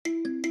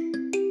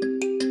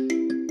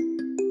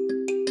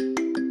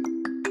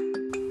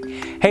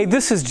Hey,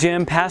 this is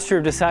Jim, pastor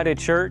of Decided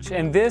Church,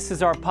 and this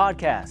is our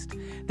podcast.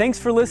 Thanks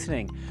for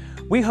listening.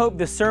 We hope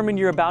the sermon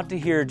you're about to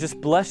hear just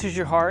blesses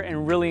your heart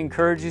and really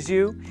encourages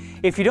you.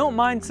 If you don't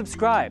mind,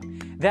 subscribe.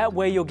 That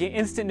way you'll get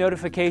instant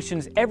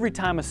notifications every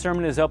time a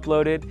sermon is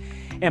uploaded.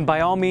 And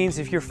by all means,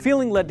 if you're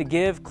feeling led to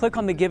give, click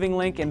on the giving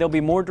link and there'll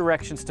be more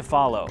directions to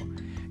follow.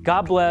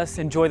 God bless.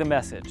 Enjoy the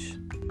message.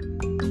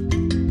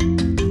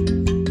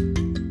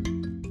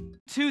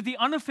 To the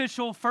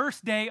unofficial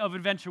first day of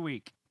Adventure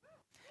Week.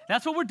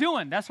 That's what we're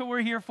doing. That's what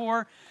we're here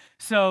for.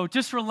 So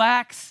just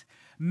relax.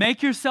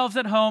 Make yourselves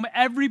at home.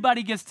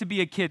 Everybody gets to be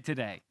a kid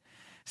today.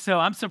 So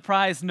I'm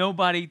surprised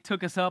nobody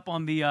took us up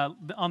on the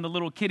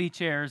little kiddie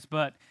chairs.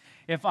 But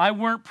if I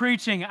weren't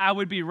preaching, I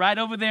would be right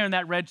over there in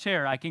that red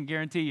chair. I can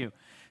guarantee you.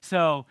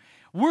 So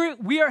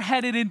we are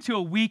headed into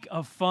a week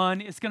of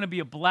fun. It's going to be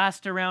a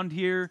blast around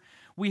here.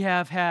 We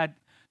have had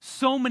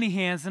so many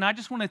hands, and I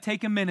just want to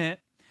take a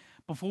minute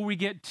before we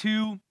get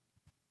too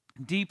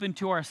deep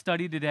into our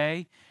study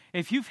today.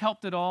 If you've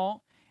helped at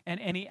all in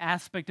any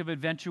aspect of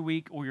Adventure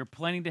Week or you're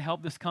planning to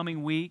help this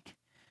coming week,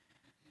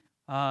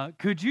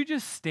 could you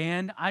just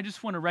stand? I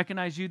just want to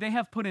recognize you. They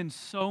have put in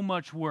so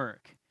much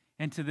work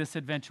into this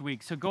Adventure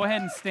Week. So go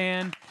ahead and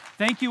stand.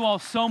 Thank you all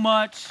so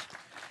much.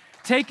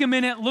 Take a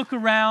minute, look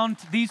around.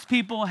 These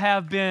people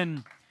have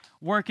been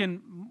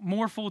working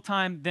more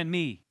full-time than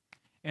me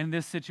in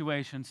this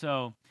situation.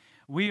 So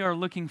we are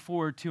looking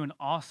forward to an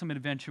awesome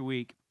Adventure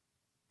Week.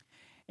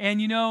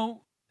 And you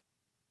know,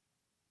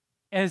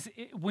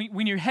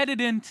 when you're headed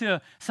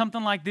into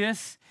something like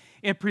this,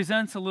 it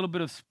presents a little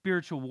bit of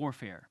spiritual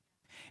warfare.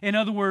 In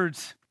other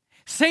words,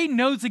 Satan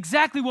knows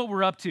exactly what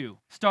we're up to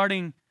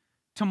starting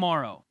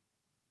tomorrow.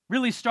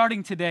 Really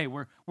starting today.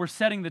 We're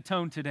setting the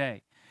tone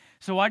today.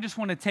 So I just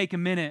want to take a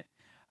minute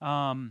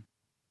and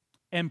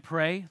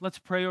pray. Let's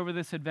pray over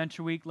this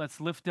Adventure Week.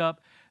 Let's lift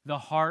up the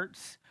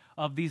hearts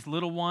of these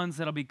little ones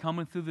that'll be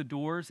coming through the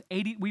doors.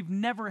 We've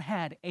never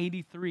had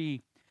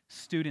 83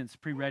 students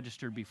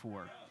pre-registered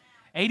before.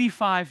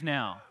 85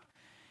 now.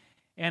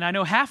 And I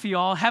know half of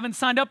y'all haven't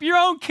signed up your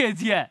own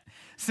kids yet.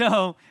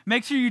 So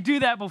make sure you do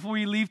that before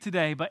you leave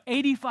today. But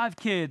 85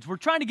 kids. We're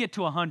trying to get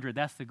to 100.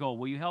 That's the goal.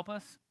 Will you help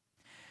us?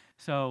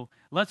 So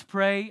let's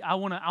pray. I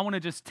want to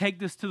just take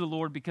this to the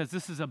Lord because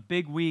this is a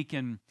big week.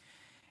 And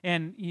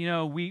you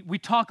know, we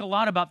talk a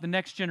lot about the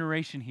next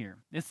generation here.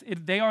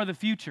 They are the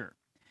future.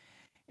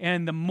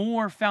 And the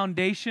more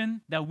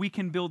foundation that we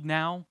can build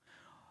now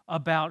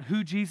about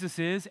who Jesus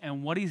is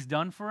and what he's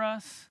done for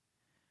us,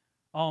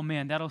 oh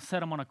man, that'll set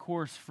them on a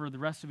course for the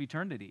rest of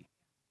eternity.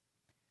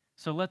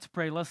 So let's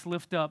pray. Let's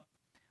lift up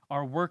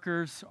our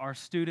workers, our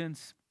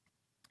students,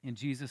 in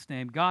Jesus'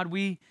 name. God,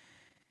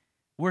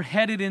 we're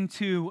headed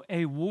into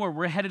a war.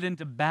 We're headed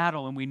into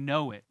battle, and we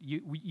know it.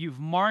 You've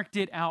marked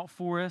it out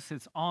for us.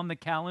 It's on the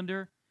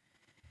calendar.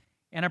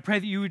 And I pray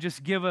that you would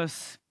just give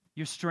us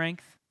your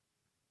strength.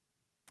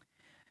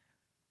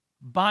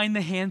 Bind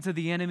the hands of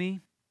the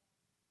enemy.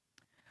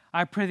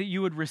 I pray that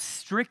you would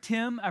restrict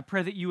him. I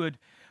pray that you would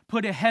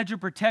put a hedge of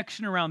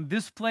protection around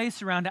this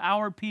place, around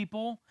our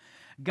people.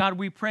 God,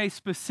 we pray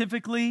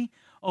specifically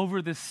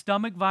over the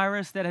stomach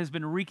virus that has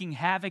been wreaking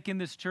havoc in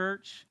this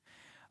church.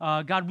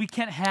 God, we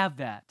can't have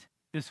that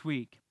this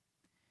week.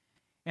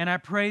 And I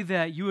pray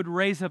that you would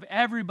raise up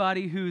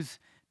everybody who's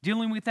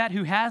dealing with that,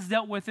 who has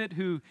dealt with it,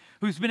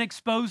 who's been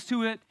exposed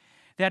to it,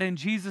 that in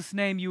Jesus'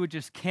 name you would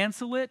just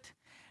cancel it,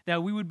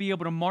 that we would be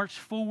able to march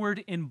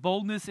forward in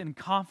boldness and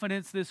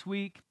confidence this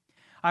week.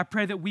 I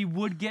pray that we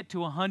would get to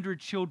 100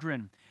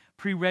 children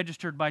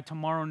pre-registered by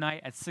tomorrow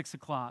night at 6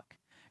 o'clock.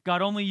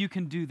 God, only you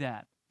can do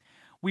that.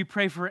 We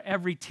pray for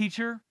every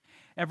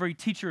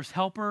teacher's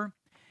helper,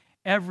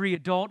 every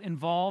adult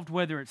involved,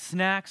 whether it's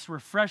snacks,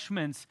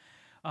 refreshments,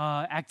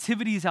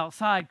 activities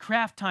outside,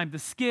 craft time, the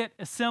skit,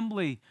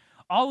 assembly.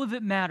 All of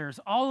it matters.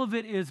 All of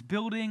it is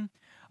building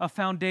a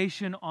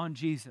foundation on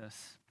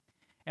Jesus.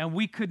 And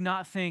we could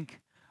not think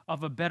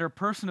of a better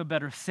person, a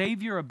better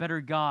Savior, a better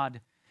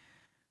God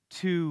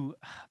to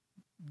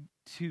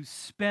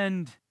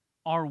spend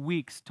our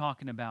weeks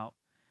talking about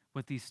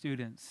with these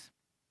students.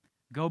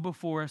 Go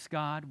before us,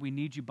 God. We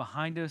need you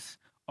behind us,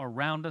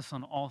 around us,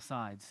 on all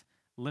sides.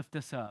 Lift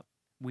us up.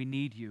 We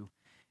need you.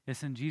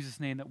 It's in Jesus'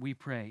 name that we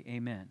pray.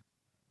 Amen.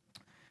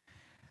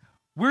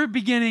 We're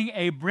beginning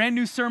a brand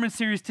new sermon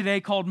series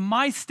today called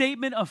My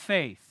Statement of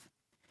Faith.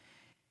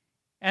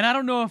 And I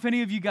don't know if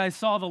any of you guys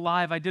saw the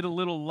live. I did a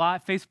little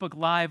live, Facebook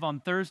Live on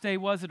Thursday,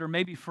 was it? Or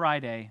maybe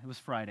Friday. It was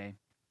Friday.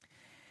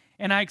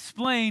 And I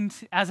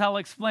explained, as I'll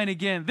explain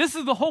again, this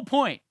is the whole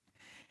point.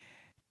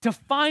 To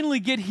finally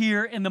get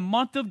here in the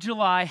month of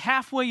July,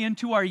 halfway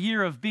into our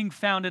year of being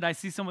founded. I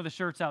see some of the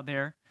shirts out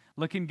there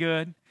looking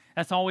good.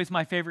 That's always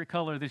my favorite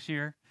color this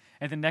year.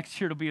 And then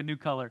next year it'll be a new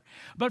color.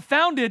 But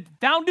founded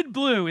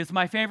blue is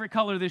my favorite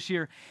color this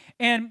year.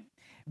 And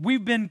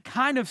we've been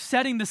kind of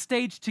setting the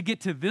stage to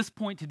get to this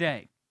point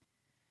today.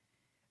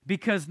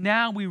 Because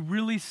now we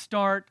really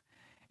start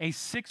a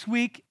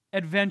 6-week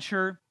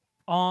adventure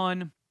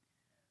on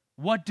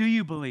what do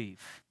you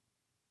believe?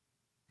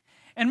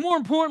 And more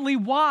importantly,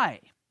 why?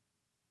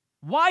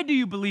 Why do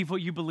you believe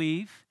what you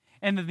believe?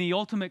 And then the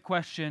ultimate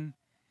question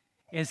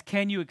is,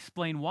 can you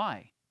explain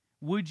why?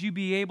 Would you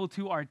be able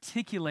to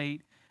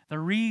articulate the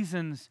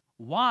reasons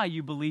why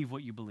you believe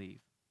what you believe?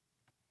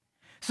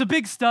 It's a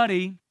big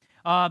study.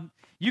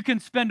 You can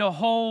spend a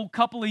whole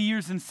couple of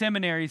years in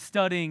seminary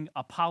studying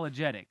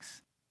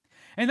apologetics.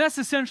 And that's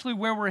essentially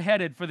where we're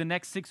headed for the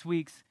next 6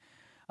 weeks,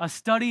 a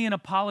study in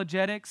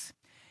apologetics.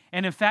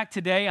 And in fact,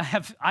 today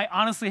I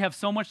honestly have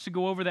so much to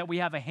go over that we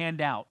have a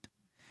handout.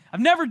 I've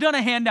never done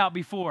a handout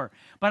before,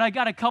 but I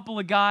got a couple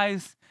of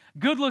guys,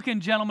 good-looking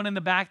gentlemen in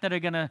the back that are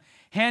going to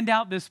hand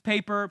out this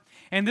paper.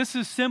 And this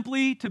is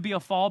simply to be a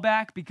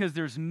fallback because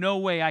there's no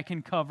way I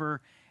can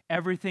cover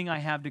everything I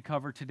have to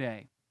cover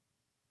today.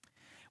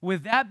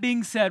 With that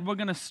being said, we're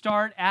going to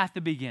start at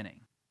the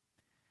beginning.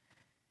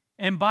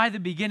 And by the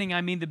beginning,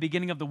 I mean the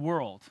beginning of the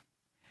world.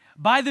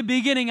 By the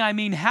beginning, I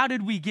mean, how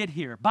did we get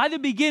here? By the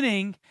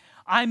beginning,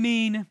 I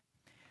mean,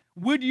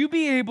 would you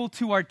be able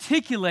to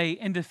articulate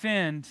and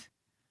defend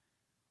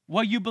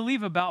what you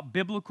believe about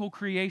biblical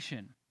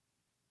creation?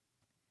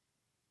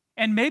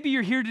 And maybe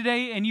you're here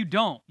today and you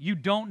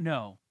don't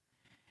know.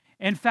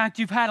 In fact,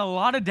 you've had a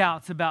lot of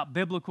doubts about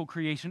biblical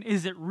creation.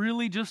 Is it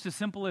really just as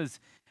simple as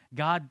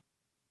God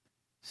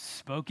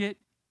spoke it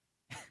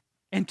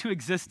into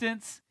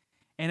existence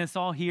and it's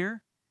all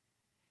here?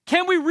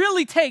 Can we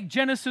really take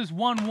Genesis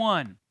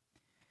 1:1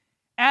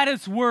 at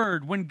its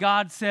word when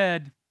God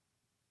said,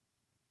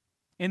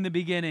 in the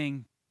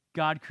beginning,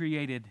 God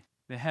created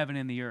the heaven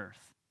and the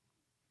earth?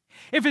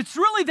 If it's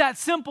really that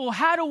simple,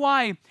 how do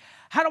I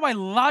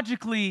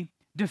logically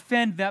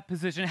defend that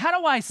position? How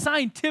do I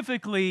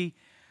scientifically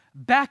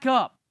back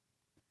up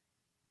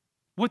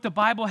what the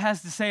Bible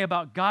has to say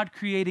about God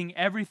creating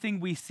everything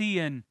we see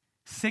in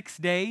 6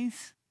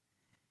 days?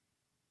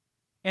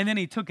 And then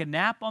he took a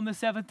nap on the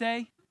seventh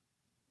day?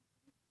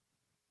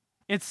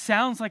 It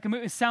sounds like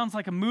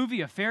a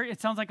movie, a fairy,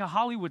 it sounds like a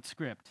Hollywood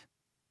script.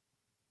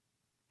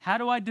 How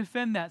do I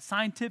defend that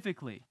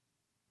scientifically?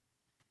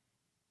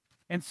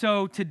 And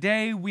so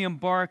today we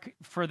embark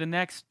for the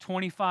next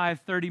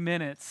 25, 30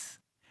 minutes.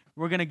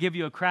 We're going to give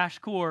you a crash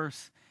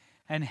course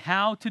on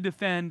how to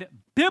defend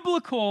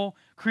biblical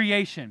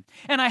creation.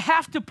 And I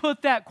have to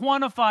put that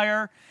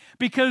quantifier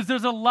because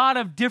there's a lot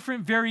of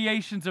different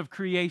variations of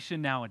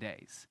creation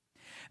nowadays.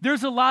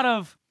 There's a lot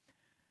of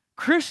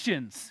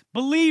Christians,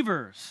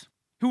 believers,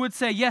 who would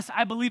say, yes,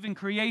 I believe in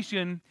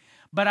creation,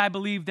 but I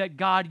believe that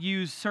God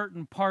used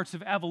certain parts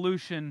of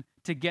evolution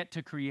to get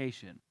to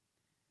creation.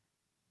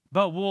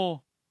 But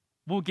we'll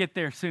get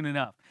there soon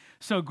enough.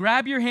 So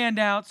grab your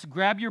handouts,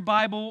 grab your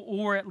Bible,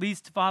 or at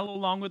least follow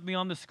along with me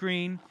on the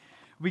screen.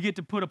 We get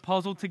to put a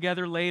puzzle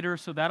together later,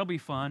 so that'll be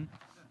fun.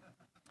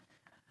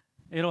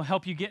 It'll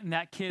help you get in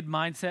that kid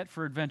mindset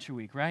for Adventure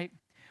Week, right?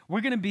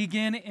 We're going to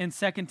begin in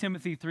 2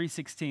 Timothy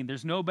 3:16.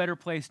 There's no better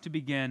place to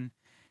begin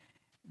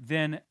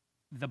than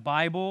the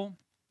Bible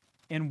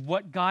and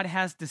what God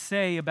has to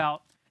say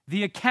about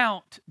the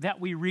account that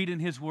we read in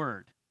His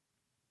Word.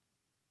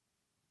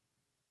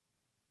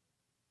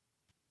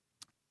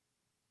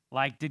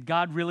 Like, did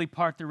God really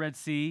part the Red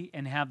Sea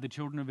and have the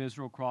children of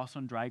Israel cross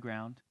on dry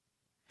ground?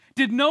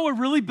 Did Noah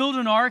really build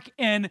an ark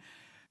and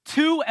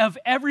 2 of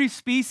every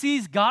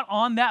species got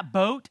on that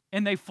boat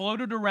and they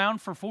floated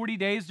around for 40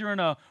 days during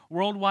a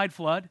worldwide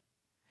flood?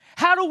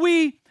 How do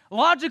we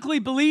logically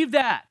believe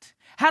that?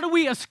 How do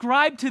we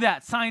ascribe to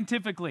that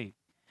scientifically?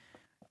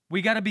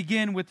 We got to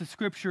begin with the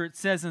scripture. It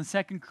says in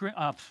 2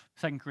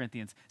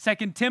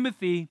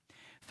 Timothy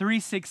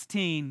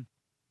 3:16.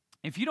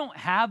 If you don't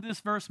have this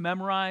verse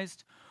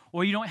memorized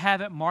or you don't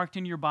have it marked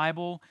in your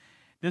Bible,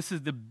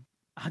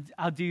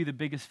 I'll do you the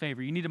biggest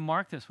favor. You need to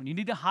mark this one. You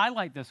need to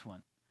highlight this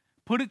one.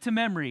 Put it to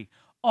memory.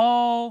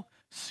 All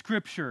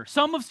Scripture.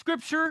 Some of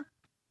Scripture,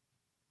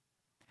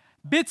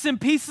 bits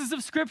and pieces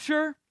of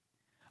Scripture,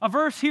 a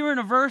verse here and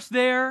a verse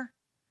there.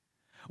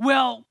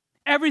 Well,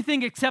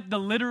 everything except the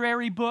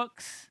literary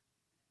books.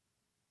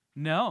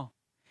 No.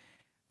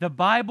 The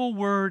Bible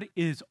word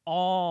is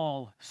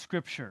all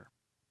Scripture.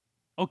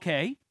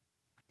 Okay.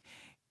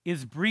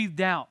 Is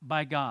breathed out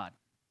by God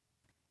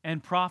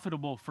and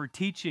profitable for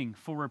teaching,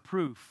 for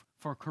reproof,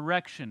 for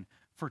correction,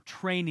 for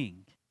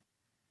training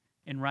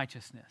in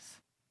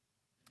righteousness.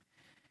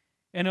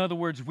 In other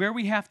words, where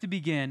we have to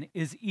begin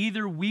is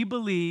either we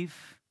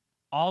believe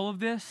all of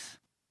this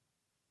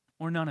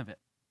or none of it.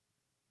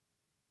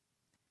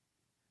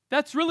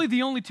 That's really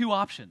the only 2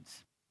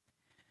 options.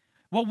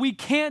 What we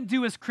can't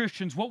do as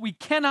Christians, what we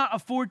cannot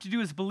afford to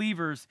do as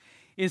believers,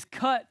 is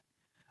cut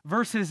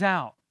verses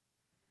out.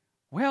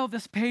 Well,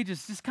 this page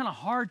is just kind of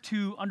hard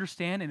to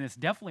understand, and it's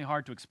definitely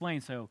hard to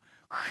explain, so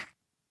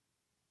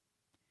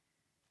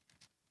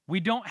we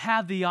don't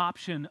have the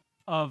option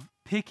of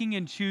picking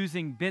and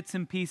choosing bits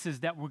and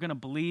pieces that we're going to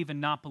believe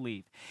and not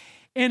believe.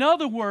 In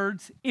other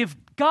words, if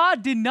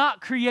God did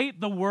not create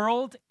the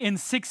world in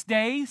 6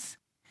 days,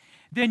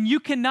 then you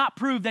cannot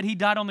prove that He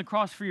died on the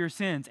cross for your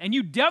sins, and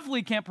you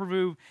definitely can't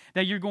prove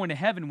that you're going to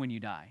heaven when you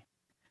die.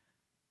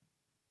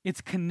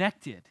 It's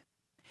connected.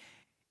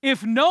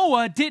 If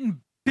Noah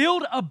didn't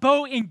build a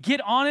boat and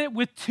get on it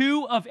with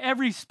 2 of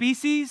every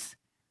species,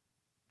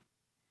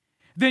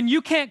 then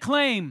you can't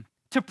claim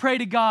to pray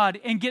to God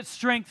and get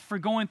strength for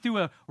going through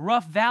a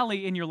rough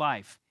valley in your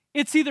life.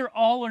 It's either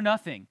all or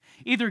nothing.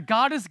 Either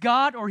God is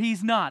God or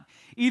he's not.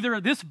 Either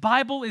this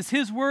Bible is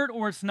his word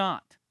or it's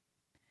not.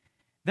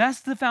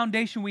 That's the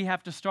foundation we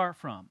have to start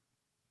from.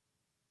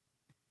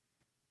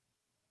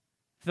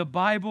 The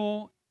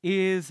Bible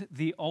is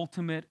the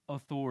ultimate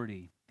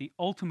authority. The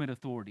ultimate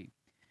authority.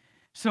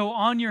 So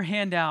on your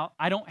handout,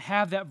 I don't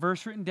have that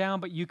verse written down,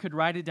 but you could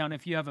write it down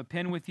if you have a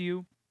pen with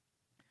you,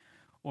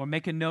 or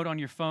make a note on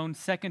your phone,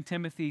 2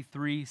 Timothy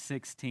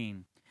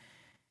 3:16.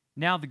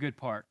 Now the good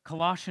part,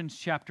 Colossians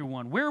chapter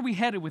 1. Where are we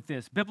headed with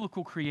this?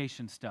 Biblical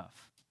creation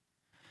stuff.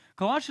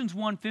 Colossians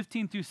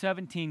 1:15 through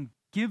 17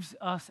 gives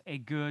us a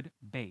good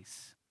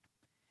base.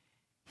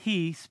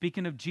 He,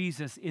 speaking of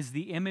Jesus, is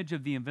the image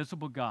of the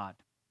invisible God.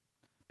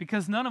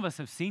 Because none of us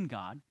have seen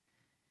God.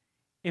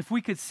 If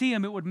we could see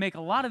him, it would make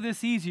a lot of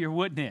this easier,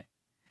 wouldn't it?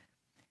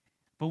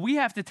 But we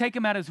have to take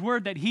him at his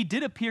word that he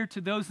did appear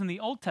to those in the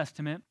Old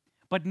Testament,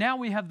 but now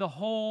we have the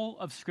whole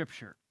of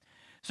Scripture.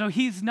 So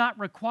he's not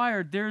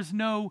required. There's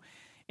no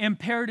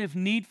imperative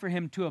need for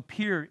him to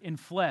appear in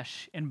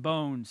flesh and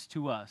bones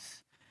to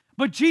us.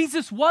 But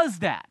Jesus was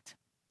that.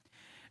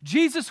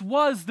 Jesus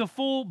was the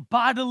full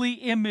bodily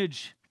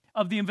image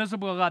of the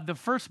invisible God, the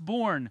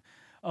firstborn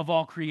of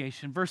all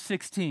creation. Verse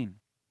 16.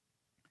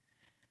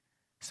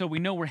 So we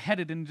know we're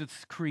headed into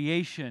this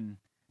creation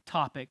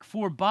topic.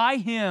 For by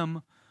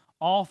him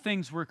all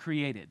things were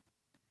created.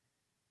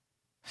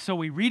 So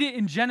we read it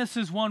in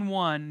Genesis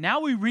 1:1.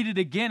 Now we read it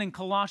again in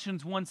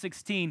Colossians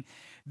 1:16,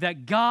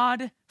 that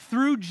God,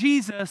 through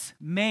Jesus,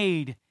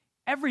 made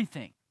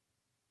everything.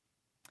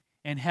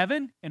 In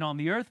heaven and on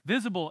the earth,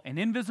 visible and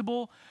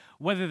invisible,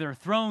 whether they're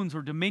thrones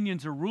or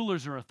dominions or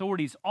rulers or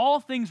authorities, all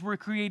things were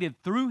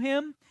created through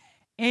him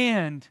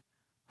and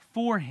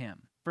for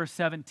him. Verse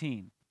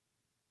 17.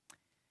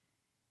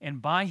 And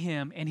by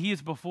him, and he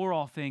is before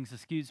all things,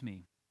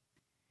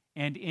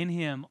 and in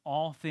him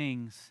all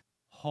things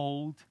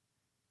hold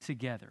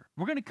together.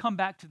 We're going to come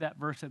back to that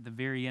verse at the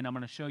very end. I'm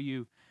going to show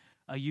you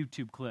a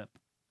YouTube clip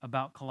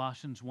about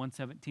Colossians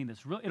 1:17.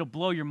 It'll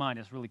blow your mind.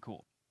 It's really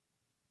cool.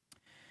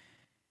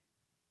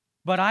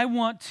 But I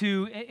want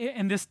to,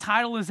 and this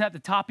title is at the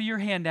top of your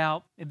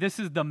handout. This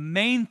is the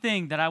main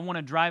thing that I want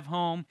to drive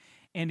home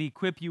and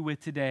equip you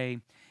with today,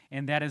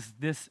 and that is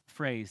this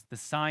phrase: the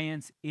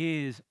science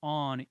is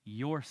on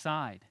your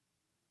side.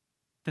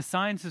 The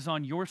science is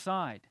on your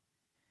side.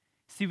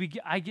 See,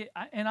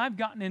 I've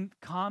gotten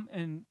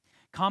in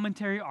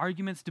commentary,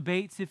 arguments,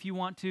 debates, if you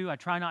want to. I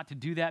try not to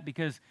do that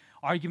because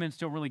arguments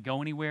don't really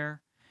go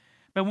anywhere.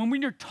 But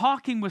when you're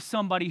talking with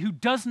somebody who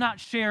does not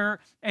share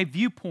a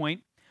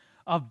viewpoint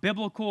of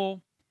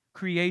biblical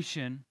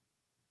creation,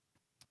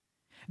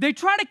 they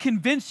try to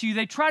convince you,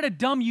 they try to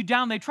dumb you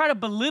down, they try to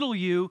belittle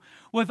you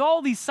with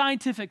all these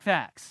scientific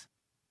facts.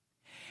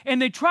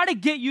 And they try to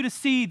get you to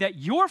see that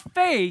your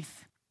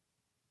faith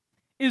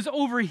is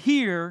over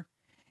here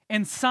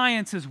and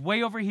science is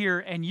way over here,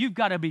 and you've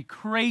got to be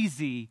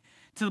crazy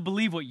to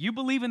believe what you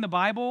believe in the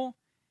Bible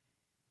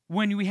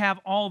when we have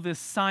all this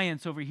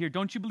science over here.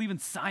 Don't you believe in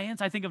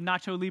science? I think of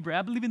Nacho Libre.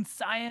 I believe in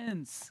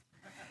science.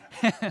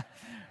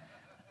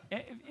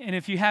 And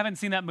if you haven't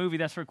seen that movie,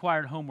 that's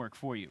required homework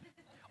for you.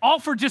 All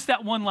for just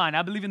that one line,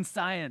 I believe in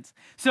science.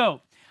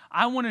 So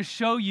I want to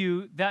show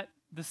you that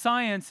the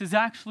science is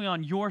actually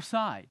on your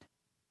side.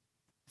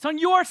 It's on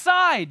your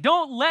side.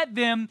 Don't let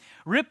them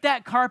rip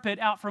that carpet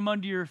out from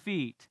under your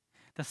feet.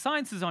 The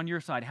science is on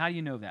your side. How do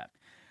you know that?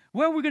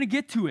 Well, we're going to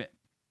get to it.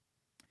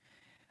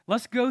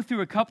 Let's go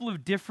through a couple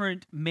of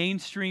different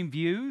mainstream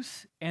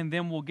views, and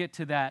then we'll get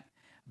to that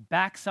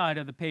backside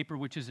of the paper,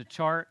 which is a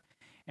chart.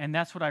 And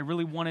that's what I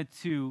really wanted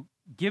to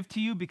give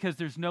to you, because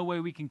there's no way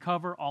we can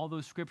cover all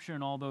those scripture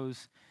and all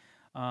those,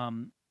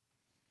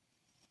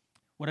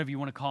 whatever you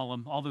want to call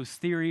them, all those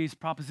theories,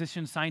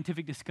 propositions,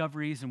 scientific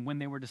discoveries, and when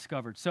they were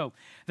discovered. So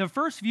the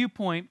first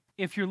viewpoint,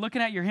 if you're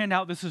looking at your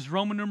handout, this is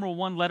Roman numeral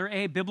 1, letter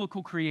A,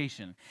 biblical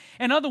creation.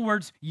 In other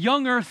words,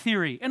 young earth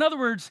theory. In other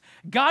words,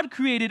 God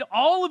created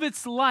all of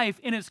its life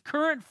in its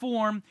current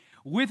form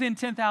within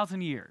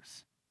 10,000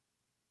 years.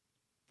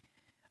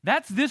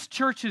 That's this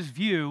church's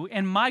view,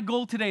 and my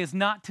goal today is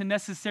not to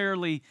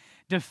necessarily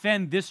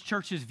defend this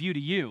church's view to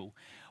you.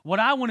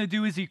 What I want to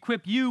do is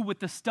equip you with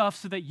the stuff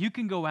so that you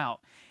can go out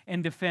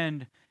and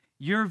defend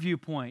your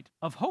viewpoint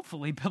of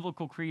hopefully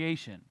biblical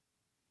creation.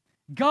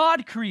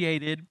 God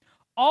created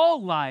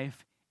all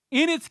life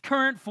in its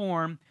current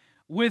form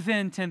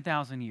within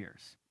 10,000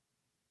 years.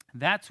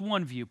 That's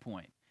one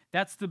viewpoint.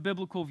 That's the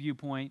biblical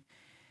viewpoint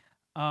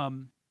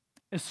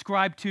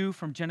ascribed to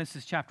from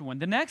Genesis chapter 1.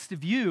 The next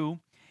view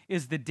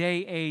is the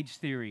day-age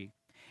theory.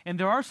 And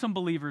there are some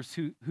believers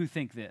who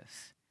think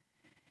this,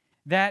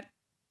 that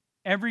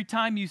every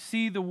time you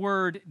see the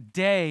word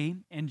day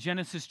in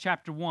Genesis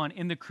chapter 1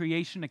 in the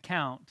creation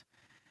account,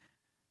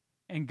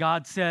 and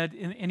God said,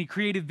 and he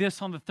created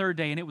this on the third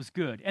day, and it was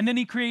good. And then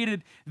he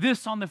created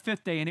this on the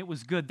fifth day, and it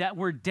was good. That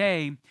word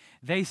day,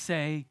 they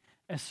say,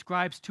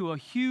 ascribes to a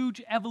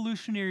huge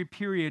evolutionary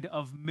period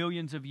of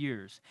millions of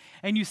years.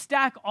 And you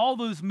stack all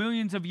those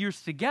millions of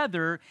years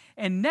together,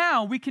 and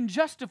now we can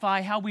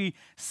justify how we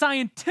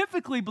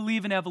scientifically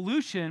believe in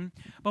evolution,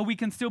 but we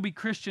can still be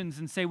Christians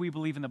and say we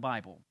believe in the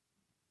Bible.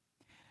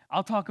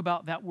 I'll talk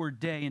about that word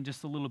day in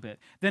just a little bit.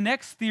 The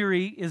next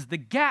theory is the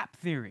gap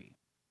theory.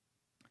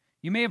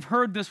 You may have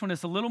heard this one.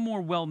 It's a little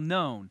more well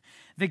known.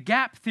 The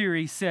gap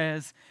theory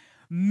says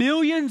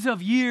millions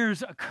of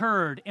years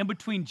occurred in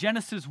between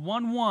Genesis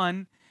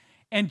 1:1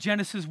 and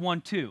Genesis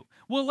 1:2.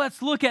 Well,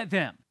 let's look at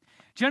them.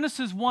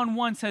 Genesis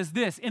 1:1 says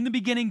this: in the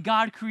beginning,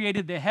 God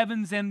created the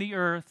heavens and the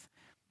earth.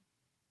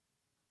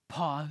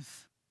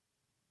 Pause.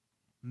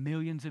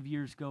 Millions of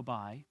years go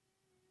by.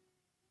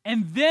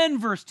 And then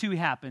verse 2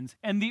 happens,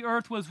 and the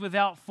earth was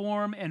without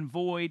form and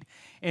void,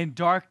 and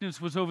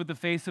darkness was over the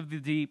face of the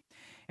deep,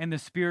 and the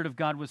Spirit of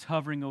God was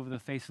hovering over the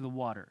face of the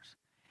waters.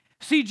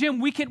 See, Jim,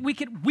 we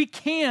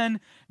can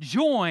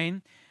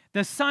join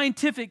the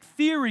scientific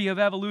theory of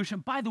evolution.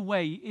 By the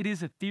way, it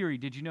is a theory.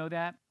 Did you know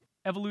that?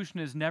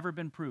 Evolution has never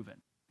been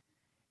proven.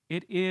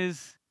 It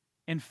is,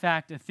 in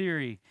fact, a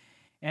theory.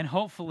 And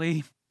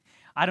hopefully,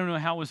 I don't know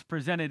how it was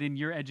presented in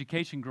your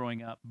education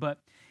growing up, but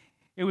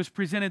it was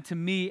presented to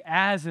me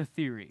as a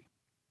theory.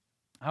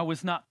 I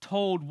was not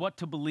told what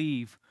to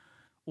believe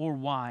or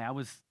why. I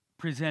was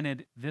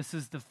presented, this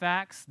is the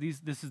facts,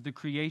 this is the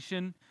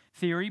creation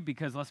theory,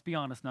 because let's be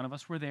honest, none of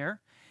us were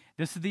there.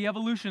 This is the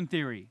evolution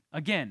theory.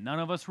 Again, none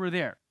of us were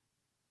there.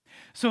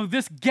 So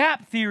this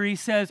gap theory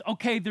says,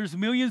 okay, there's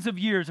millions of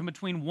years in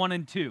between 1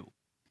 and 2.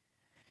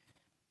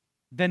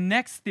 The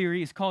next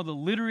theory is called the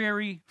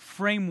literary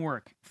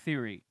framework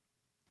theory.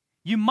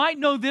 You might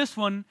know this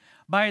one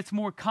by its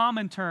more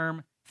common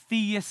term,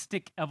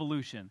 theistic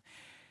evolution.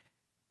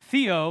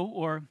 Theo,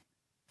 or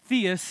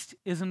theist,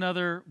 is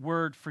another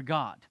word for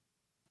God.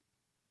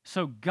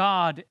 So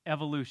God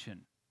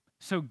evolution.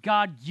 So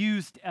God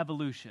used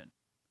evolution.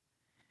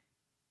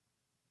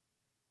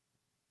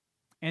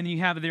 And you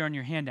have it there on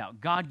your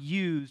handout. God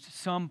used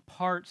some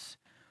parts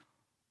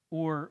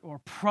or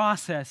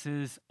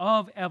processes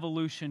of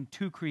evolution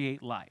to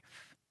create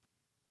life.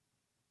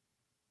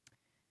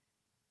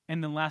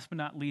 And then last but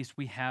not least,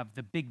 we have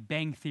the Big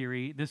Bang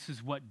Theory. This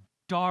is what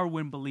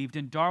Darwin believed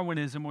in.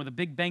 Darwinism, or the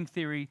Big Bang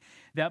Theory,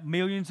 that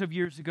millions of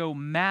years ago,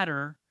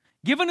 matter,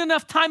 given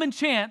enough time and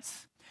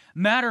chance,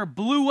 matter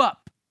blew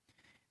up,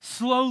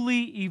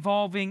 slowly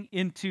evolving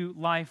into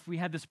life. We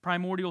had this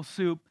primordial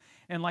soup,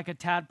 and like a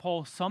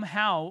tadpole,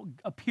 somehow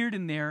appeared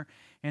in there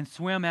and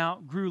swam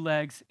out, grew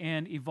legs,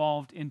 and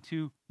evolved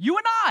into you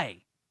and I.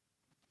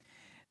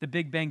 The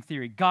Big Bang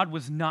Theory. God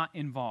was not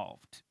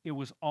involved. It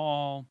was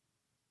all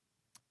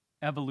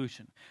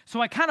evolution. So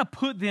I kind of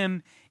put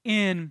them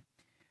in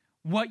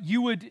what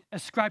you would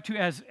ascribe to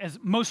as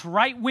most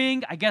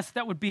right-wing. I guess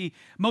that would be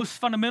most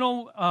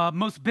fundamental,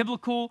 most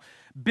biblical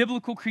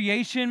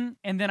creation.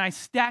 And then I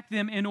stack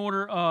them in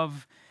order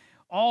of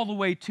all the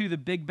way to the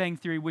Big Bang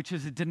Theory, which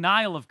is a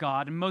denial of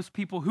God. And most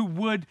people who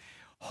would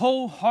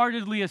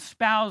wholeheartedly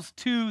espouse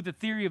to the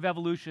theory of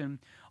evolution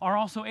are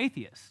also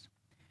atheists.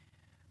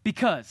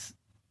 Because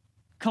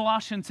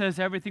Colossians says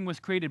everything was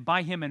created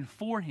by him and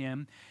for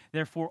him.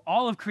 Therefore,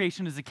 all of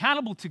creation is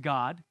accountable to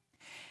God.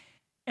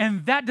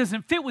 And that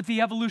doesn't fit with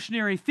the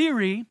evolutionary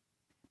theory,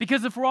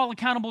 because if we're all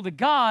accountable to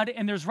God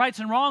and there's rights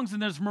and wrongs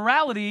and there's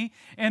morality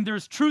and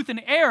there's truth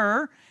and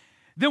error,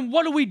 then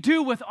what do we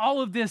do with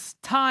all of this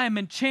time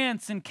and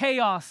chance and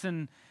chaos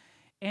and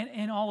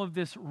all of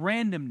this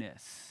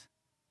randomness?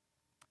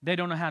 They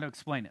don't know how to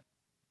explain it.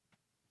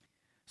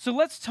 So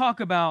let's talk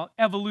about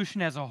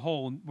evolution as a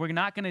whole. We're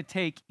not going to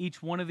take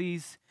each one of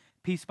these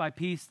piece by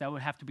piece. That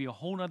would have to be a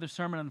whole other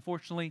sermon,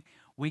 unfortunately.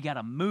 We got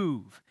to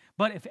move.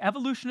 But if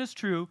evolution is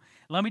true,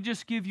 let me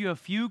just give you a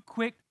few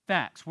quick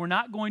facts. We're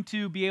not going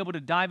to be able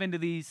to dive into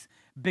these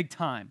big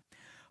time.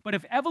 But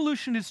if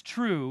evolution is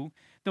true,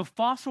 the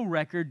fossil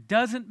record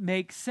doesn't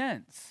make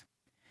sense.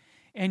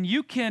 And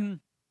you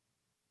can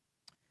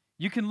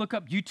look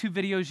up YouTube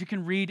videos, you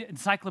can read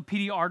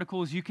encyclopedia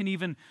articles, you can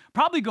even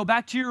probably go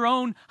back to your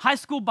own high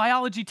school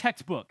biology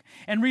textbook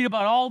and read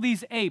about all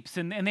these apes,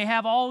 and they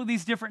have all of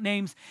these different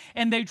names,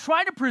 and they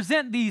try to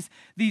present these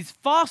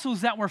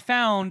fossils that were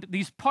found,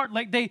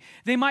 like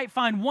they might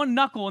find one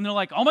knuckle, and they're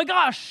like, oh my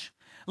gosh,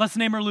 let's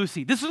name her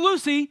Lucy. This is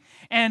Lucy,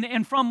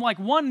 and from like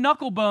one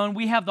knuckle bone,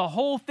 we have the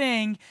whole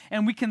thing,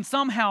 and we can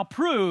somehow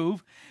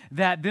prove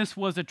that this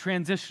was a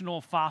transitional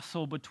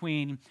fossil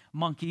between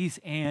monkeys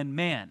and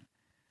man.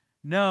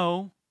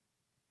 No,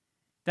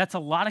 that's a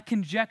lot of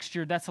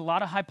conjecture. That's a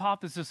lot of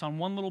hypothesis on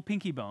one little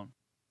pinky bone.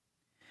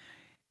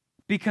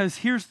 Because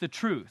here's the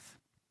truth.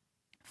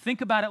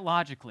 Think about it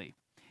logically.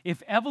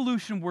 If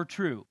evolution were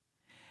true,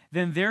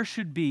 then there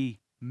should be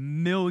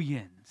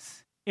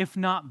millions, if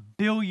not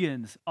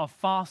billions, of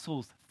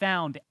fossils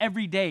found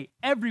every day,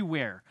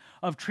 everywhere,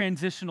 of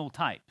transitional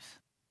types.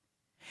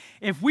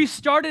 If we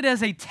started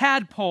as a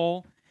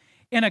tadpole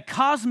in a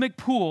cosmic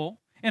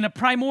pool, in a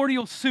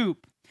primordial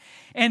soup,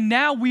 And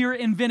now we are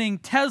inventing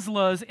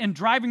Teslas and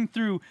driving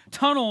through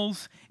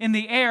tunnels in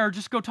the air.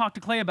 Just go talk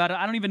to Clay about it.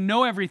 I don't even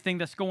know everything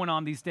that's going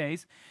on these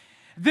days.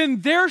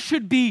 Then there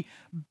should be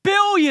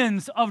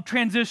billions of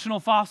transitional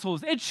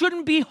fossils. It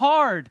shouldn't be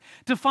hard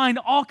to find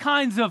all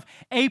kinds of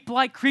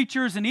ape-like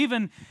creatures, and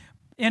even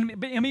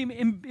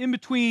in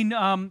between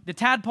the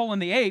tadpole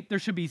and the ape, there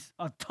should be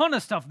a ton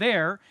of stuff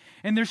there,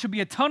 and there should be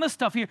a ton of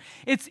stuff here.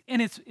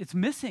 It's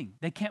missing.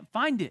 They can't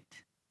find it.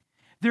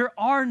 There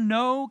are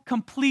no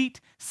complete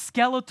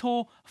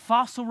skeletal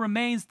fossil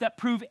remains that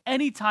prove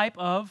any type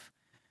of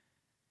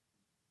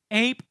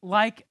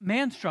ape-like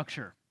man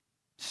structure.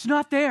 It's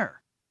not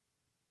there.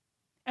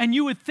 And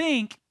you would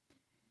think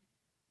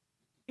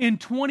in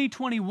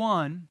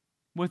 2021,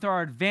 with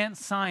our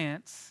advanced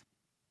science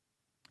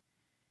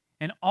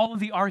and all of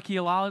the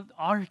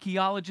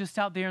archaeologists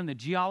out there and the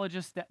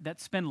geologists that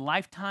spend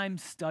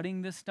lifetimes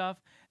studying this stuff,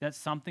 that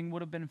something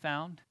would have been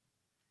found.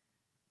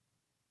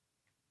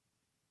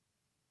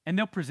 And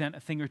they'll present a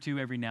thing or two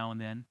every now and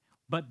then,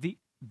 but the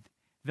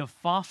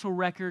fossil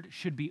record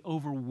should be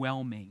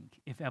overwhelming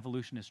if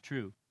evolution is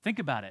true. Think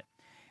about it.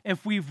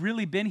 If we've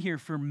really been here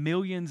for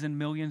millions and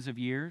millions of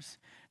years,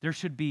 there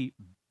should be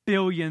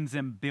billions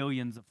and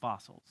billions of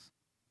fossils.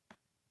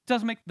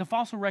 The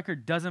fossil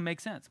record doesn't make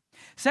sense.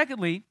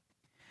 Secondly,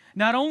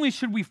 not only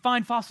should we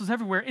find fossils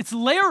everywhere, it's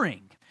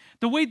layering.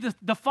 The way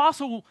the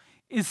fossil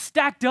is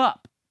stacked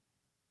up,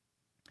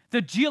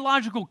 the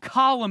geological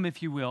column,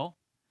 if you will,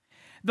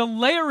 the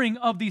layering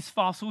of these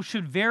fossils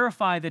should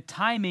verify the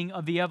timing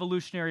of the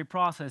evolutionary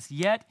process.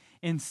 Yet,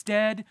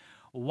 instead,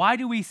 why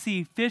do we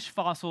see fish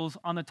fossils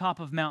on the top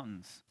of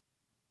mountains?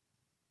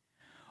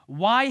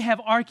 Why have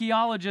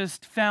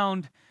archaeologists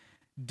found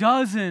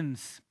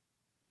dozens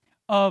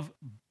of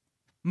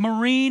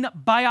marine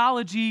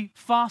biology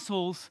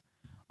fossils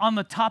on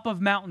the top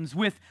of mountains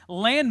with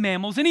land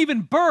mammals and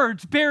even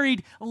birds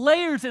buried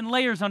layers and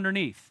layers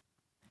underneath?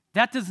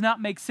 That does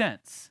not make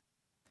sense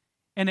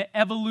in an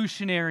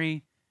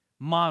evolutionary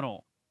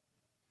model.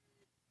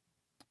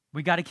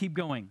 We got to keep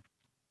going.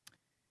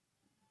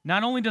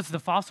 Not only does the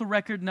fossil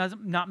record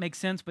not make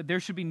sense, but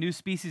there should be new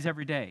species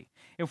every day.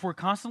 If we're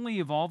constantly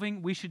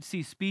evolving, we should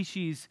see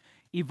species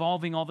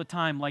evolving all the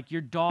time. Like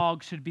your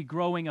dog should be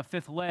growing a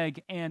fifth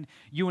leg, and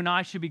you and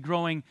I should be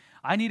growing,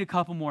 I need a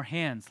couple more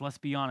hands, let's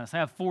be honest. I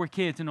have 4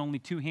 kids and only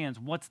 2 hands.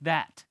 What's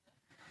that?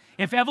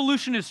 If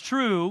evolution is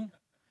true,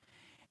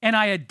 and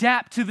I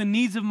adapt to the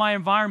needs of my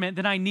environment,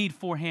 then I need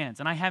 4 hands,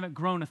 and I haven't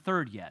grown a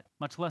third yet,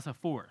 much less a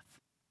fourth.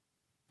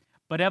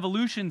 But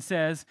evolution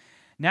says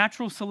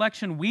natural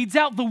selection weeds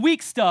out the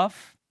weak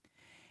stuff,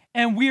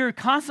 and we are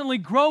constantly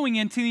growing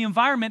into the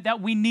environment that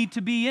we need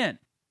to be in.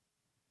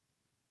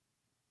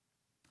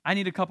 I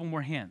need a couple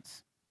more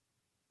hands.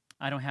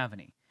 I don't have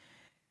any.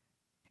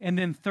 And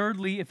then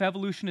thirdly, if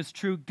evolution is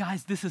true,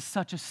 guys, this is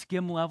such a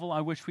skim level.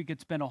 I wish we could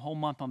spend a whole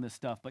month on this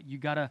stuff, but you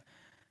got to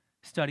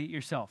study it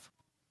yourself.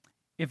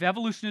 If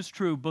evolution is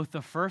true, both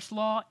the first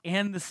law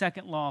and the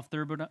second law of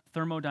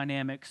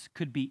thermodynamics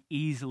could be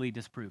easily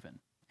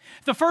disproven.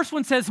 The first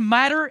one says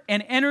matter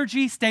and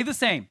energy stay the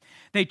same.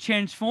 They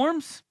change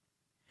forms.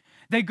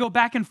 They go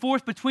back and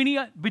forth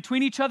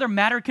between each other.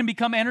 Matter can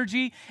become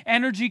energy.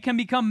 Energy can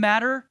become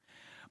matter.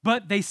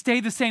 But they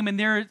stay the same, and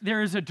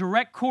there is a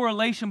direct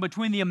correlation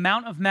between the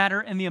amount of matter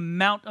and the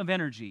amount of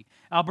energy.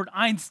 Albert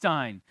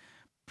Einstein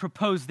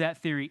proposed that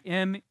theory,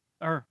 E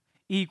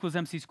equals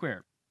mc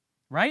squared,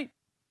 right?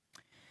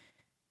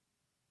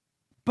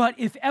 But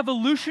if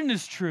evolution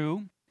is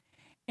true,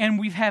 and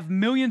we've had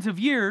millions of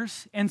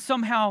years, and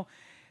somehow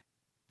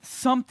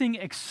something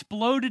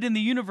exploded in the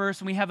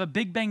universe, and we have a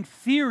Big Bang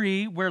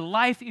theory where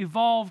life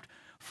evolved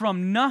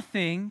from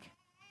nothing,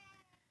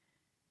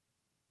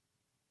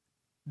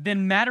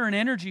 then matter and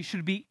energy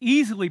should be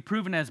easily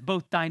proven as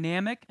both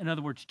dynamic, in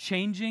other words,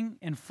 changing,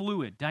 and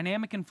fluid.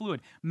 Dynamic and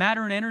fluid.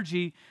 Matter and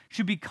energy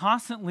should be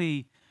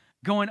constantly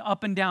going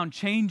up and down,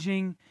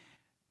 changing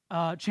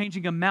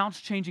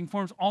amounts, changing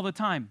forms all the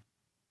time.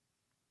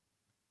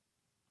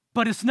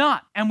 But it's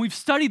not, and we've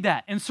studied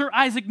that. And Sir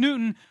Isaac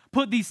Newton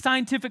put these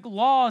scientific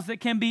laws that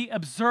can be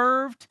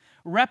observed,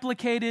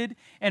 replicated,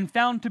 and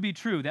found to be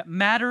true, that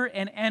matter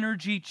and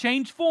energy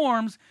change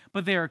forms,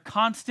 but they are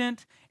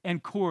constant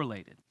and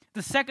correlated.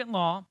 The second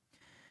law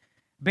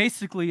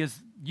basically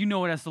is, you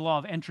know it as the law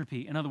of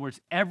entropy. In other words,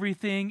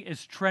 everything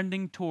is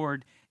trending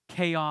toward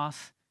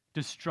chaos,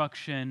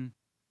 destruction,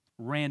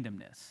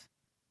 randomness.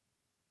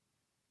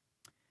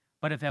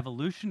 But if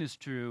evolution is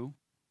true,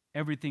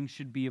 everything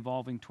should be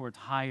evolving towards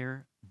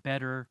higher,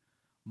 better,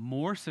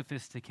 more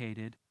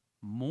sophisticated,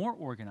 more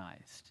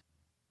organized.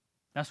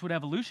 That's what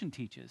evolution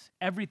teaches.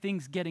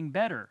 Everything's getting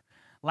better.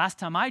 Last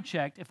time I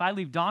checked, if I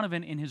leave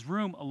Donovan in his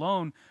room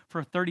alone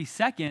for 30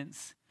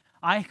 seconds,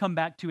 I come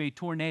back to a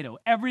tornado.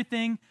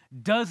 Everything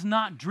does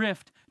not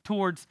drift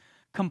towards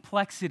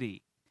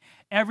complexity.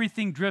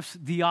 Everything drifts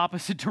the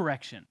opposite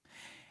direction.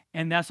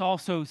 And that's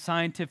also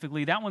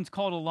scientifically, that one's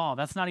called a law.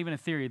 That's not even a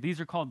theory. These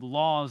are called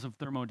laws of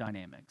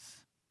thermodynamics.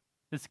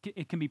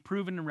 It can be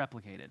proven and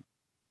replicated.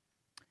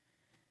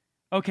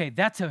 Okay,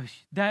 that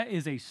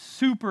is a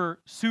super,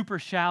 super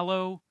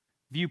shallow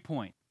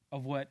viewpoint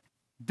of what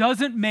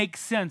doesn't make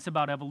sense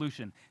about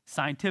evolution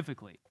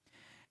scientifically.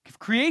 If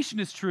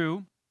creation is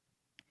true,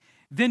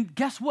 then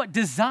guess what?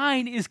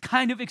 Design is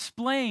kind of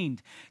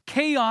explained.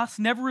 Chaos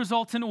never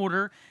results in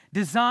order.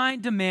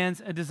 Design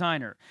demands a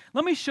designer.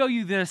 Let me show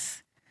you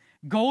this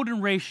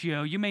golden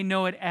ratio. You may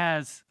know it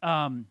as,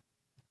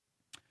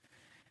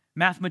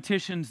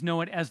 mathematicians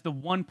know it as the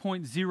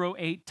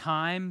 1.08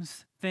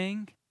 times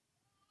thing.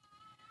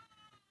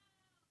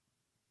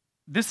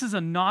 This is a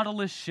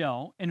nautilus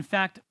shell. In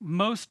fact,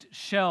 most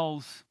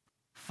shells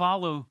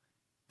follow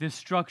this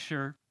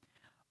structure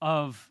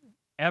of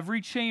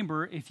every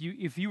chamber. If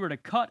you were to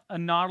cut a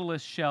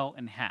nautilus shell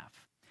in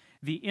half,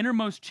 the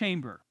innermost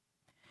chamber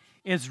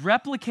is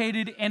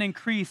replicated and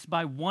increased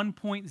by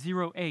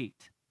 1.08.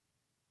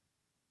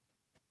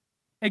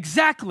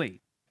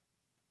 Exactly.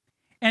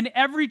 And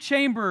every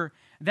chamber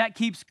that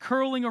keeps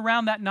curling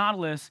around that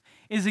nautilus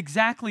is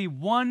exactly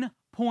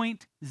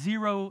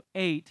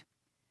 1.08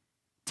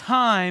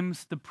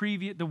 times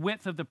the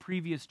width of the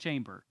previous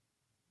chamber.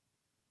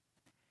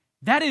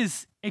 That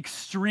is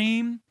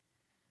extreme,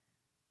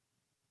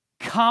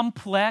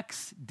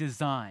 complex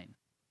design.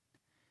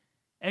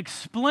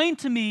 Explain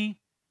to me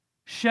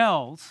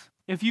shells.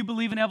 If you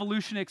believe in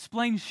evolution,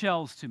 explain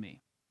shells to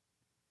me.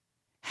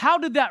 How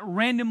did that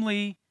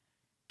randomly,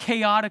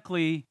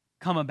 chaotically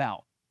come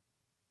about?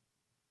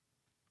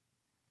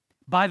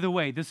 By the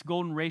way, this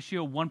golden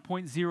ratio,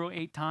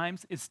 1.08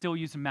 times, is still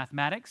used in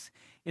mathematics.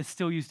 It's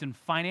still used in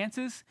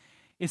finances.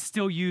 It's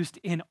still used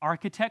in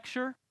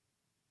architecture.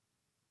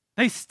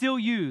 They still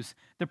use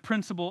the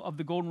principle of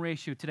the golden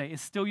ratio today.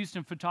 It's still used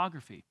in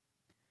photography.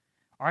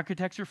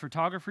 Architecture,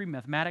 photography,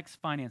 mathematics,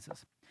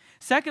 finances.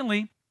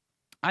 Secondly,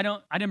 I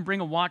didn't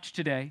bring a watch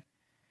today,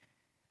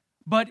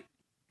 but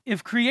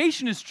if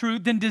creation is true,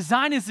 then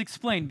design is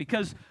explained,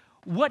 because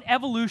what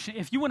evolution,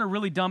 if you want to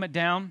really dumb it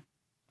down,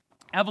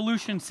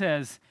 evolution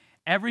says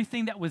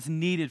everything that was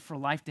needed for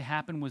life to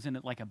happen was in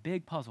it like a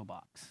big puzzle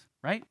box,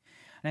 right?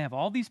 And I have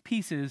all these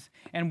pieces,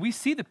 and we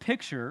see the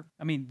picture.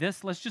 I mean,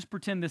 let's just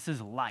pretend this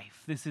is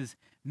life. This is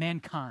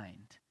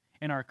mankind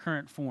in our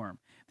current form.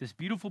 This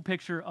beautiful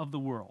picture of the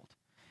world.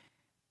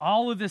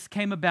 All of this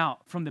came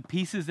about from the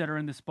pieces that are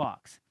in this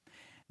box.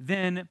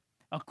 Then,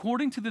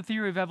 according to the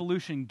theory of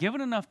evolution, given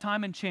enough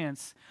time and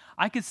chance,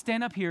 I could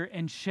stand up here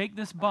and shake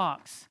this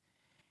box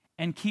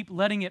and keep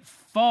letting it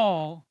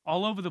fall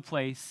all over the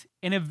place.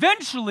 And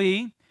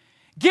eventually,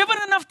 given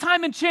enough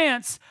time and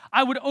chance,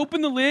 I would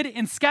open the lid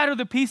and scatter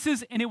the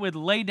pieces, and it would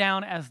lay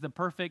down as the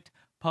perfect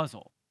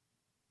puzzle.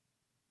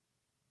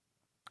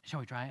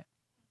 Shall we try it?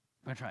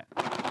 We're going to try it.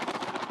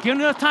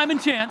 Given enough time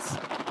and chance,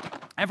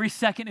 every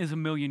second is a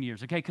million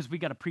years, okay? Because we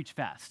got to preach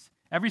fast.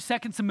 Every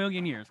second's a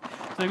million years.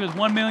 So it goes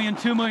 1 million,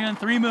 2 million,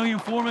 3 million,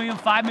 4 million,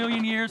 5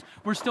 million years.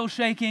 We're still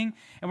shaking,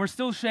 and we're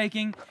still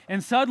shaking.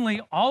 And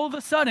suddenly, all of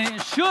a sudden,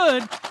 it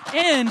should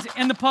end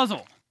in the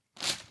puzzle.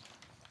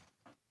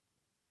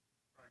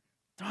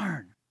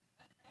 Darn.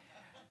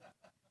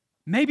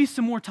 Maybe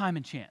some more time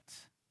and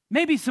chance.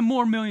 Maybe some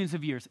more millions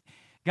of years.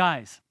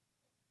 Guys,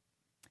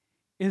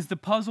 is the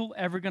puzzle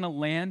ever going to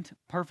land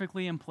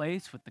perfectly in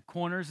place with the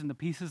corners and the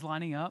pieces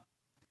lining up,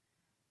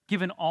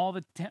 given all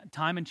the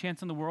time and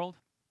chance in the world?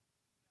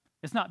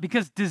 It's not,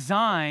 because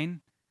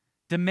design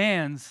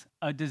demands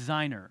a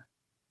designer.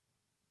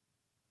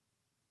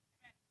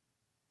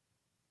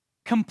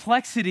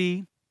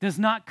 Complexity does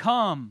not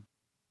come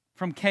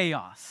from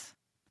chaos.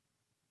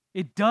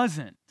 It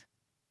doesn't.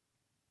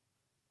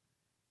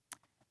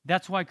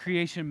 That's why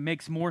creation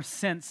makes more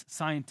sense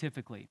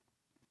scientifically.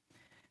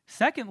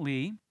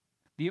 Secondly,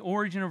 the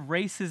origin of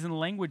races and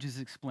languages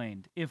is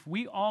explained. If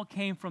we all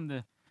came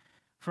from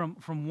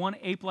one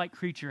ape-like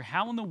creature,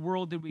 how in the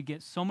world did we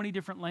get so many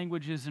different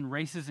languages and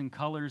races and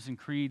colors and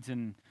creeds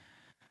and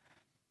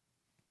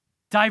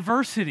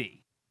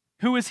diversity?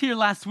 Who was here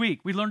last week?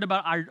 We learned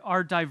about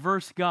our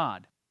diverse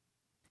God.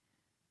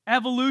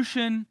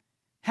 Evolution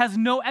has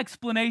no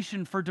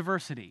explanation for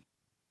diversity.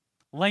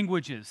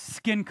 Languages,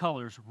 skin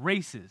colors,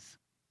 races.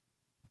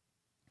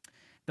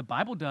 The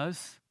Bible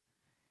does.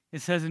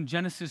 It says in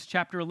Genesis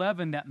chapter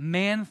 11 that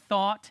man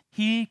thought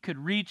he could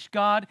reach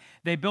God.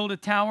 They built a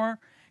tower.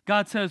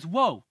 God says,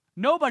 whoa,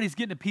 nobody's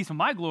getting a piece of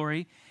my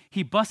glory.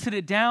 He busted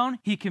it down.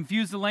 He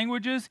confused the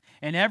languages,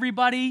 and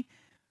everybody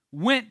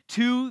went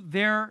to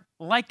their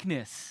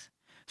likeness.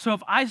 So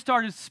if I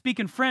started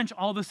speaking French,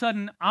 all of a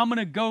sudden, I'm going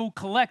to go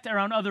collect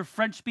around other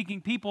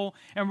French-speaking people,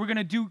 and we're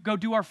going to go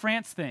do our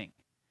France thing.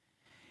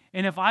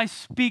 And if I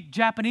speak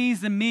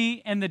Japanese, then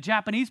me and the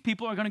Japanese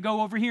people are going to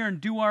go over here and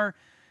do our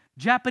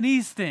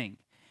Japanese thing.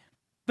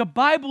 The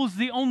Bible is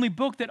the only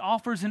book that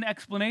offers an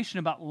explanation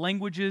about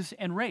languages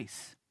and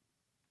race.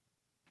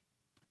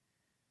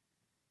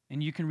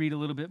 And you can read a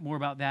little bit more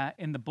about that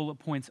in the bullet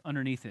points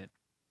underneath it.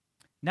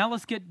 Now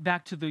let's get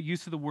back to the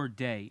use of the word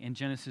day in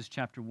Genesis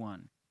chapter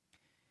 1.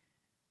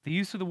 The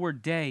use of the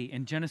word day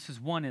in Genesis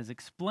 1 is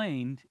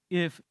explained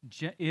if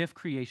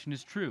creation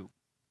is true.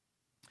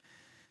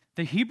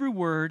 The Hebrew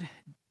word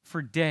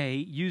for day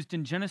used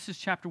in Genesis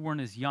chapter 1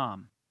 is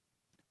yom.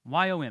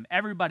 Y-O-M.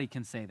 Everybody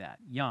can say that.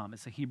 Yom.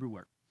 It's a Hebrew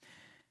word.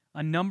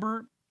 A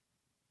number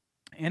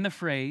and the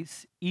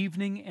phrase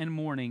evening and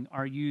morning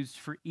are used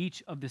for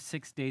each of the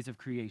 6 days of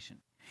creation.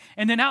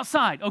 And then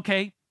outside,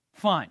 okay,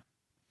 fine.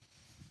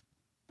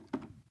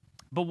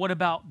 But what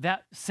about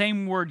that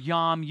same word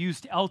yom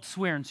used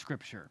elsewhere in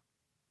Scripture?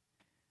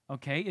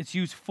 Okay, it's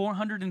used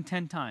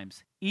 410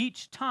 times.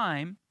 Each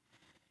time,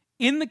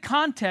 in the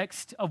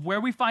context of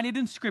where we find it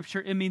in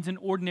Scripture, it means an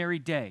ordinary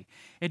day.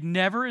 It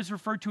never is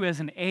referred to as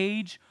an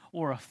age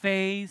or a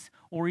phase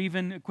or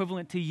even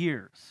equivalent to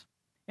years.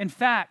 In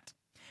fact,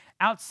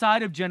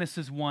 outside of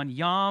Genesis 1,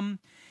 yom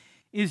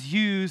is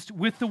used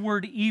with the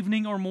word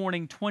evening or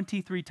morning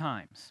 23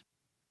 times.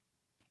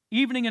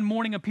 Evening and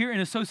morning appear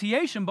in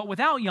association, but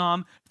without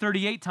yom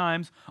 38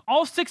 times.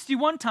 All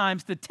 61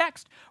 times the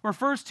text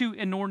refers to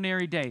an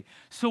ordinary day.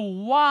 So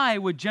why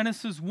would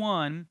Genesis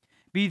 1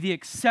 be the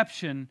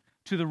exception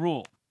to the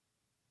rule?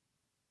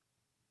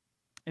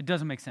 It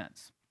doesn't make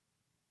sense.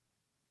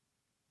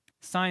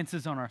 Science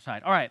is on our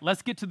side. All right,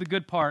 let's get to the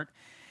good part.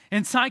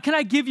 And can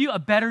I give you a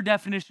better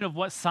definition of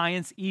what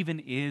science even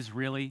is,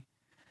 really?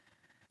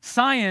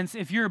 Science,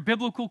 if you're a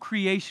biblical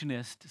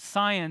creationist,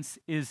 science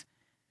is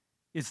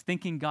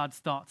thinking God's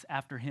thoughts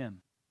after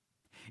him.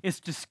 It's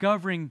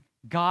discovering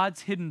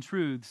God's hidden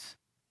truths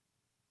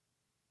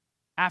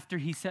after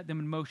he set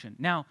them in motion.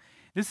 Now,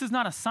 this is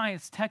not a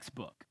science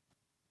textbook,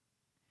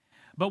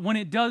 but when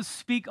it does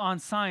speak on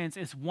science,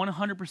 it's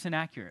 100%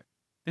 accurate.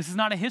 This is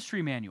not a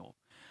history manual,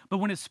 but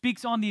when it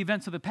speaks on the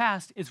events of the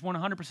past, it's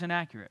 100%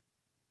 accurate.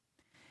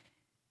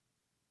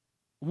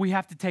 We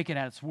have to take it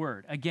at its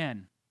word.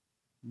 Again,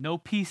 no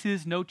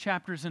pieces, no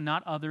chapters, and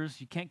not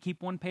others. You can't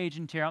keep one page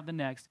and tear out the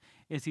next.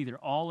 It's either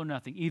all or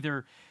nothing.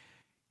 Either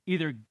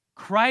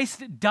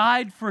Christ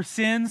died for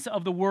sins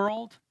of the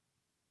world,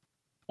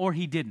 or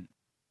he didn't.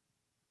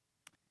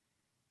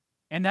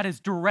 And that is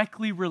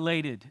directly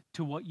related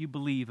to what you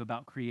believe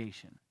about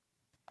creation.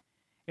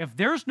 If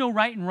there's no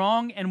right and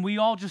wrong and we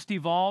all just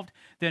evolved,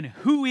 then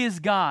who is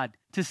God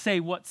to say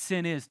what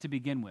sin is to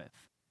begin with?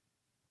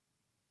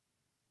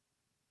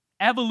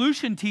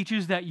 Evolution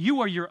teaches that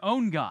you are your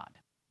own God,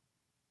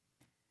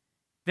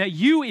 that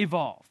you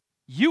evolve,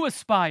 you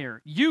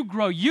aspire, you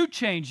grow, you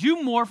change, you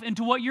morph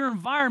into what your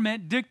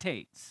environment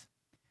dictates.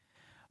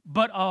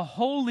 But a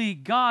holy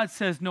God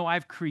says, no,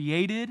 I've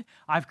created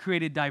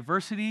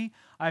diversity,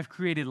 I've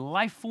created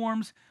life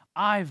forms,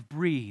 I've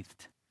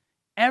breathed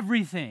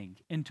everything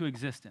into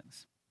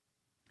existence.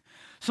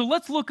 So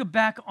let's look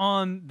back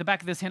on the back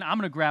of this hand. I'm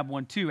going to grab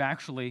one too,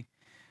 actually,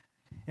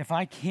 if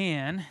I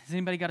can. Has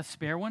anybody got a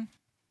spare one?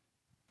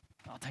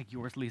 I'll take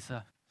yours,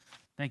 Lisa.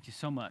 Thank you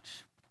so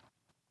much.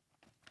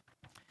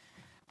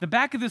 The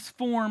back of this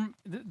form,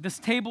 this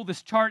table,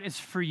 this chart is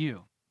for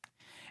you.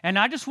 And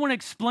I just want to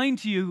explain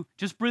to you,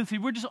 just briefly,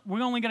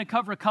 we're only going to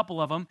cover a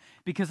couple of them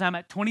because I'm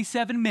at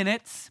 27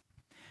 minutes.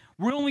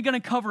 We're only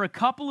going to cover a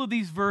couple of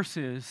these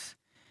verses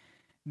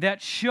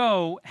that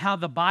show how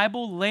the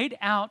Bible laid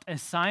out a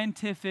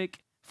scientific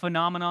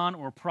phenomenon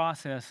or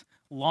process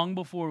long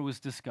before it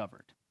was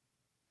discovered.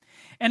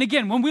 And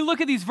again, when we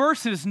look at these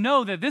verses,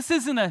 know that this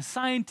isn't a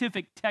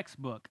scientific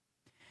textbook,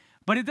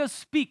 but it does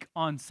speak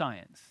on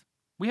science.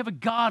 We have a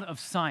God of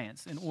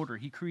science and order.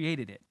 He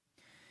created it.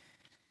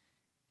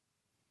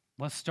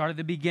 Let's start at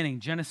the beginning.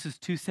 Genesis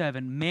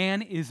 2:7.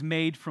 Man is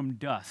made from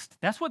dust.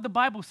 That's what the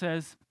Bible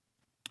says.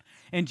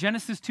 In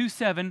Genesis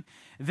 2:7,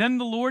 then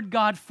the Lord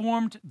God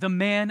formed the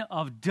man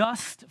of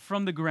dust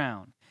from the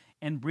ground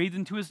and breathed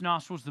into his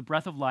nostrils the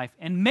breath of life,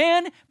 and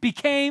man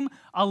became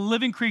a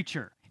living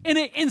creature in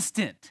an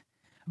instant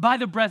by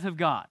the breath of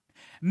God,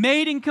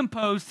 made and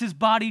composed his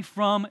body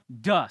from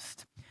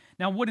dust.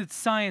 Now, what did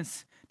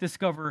science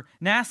discover?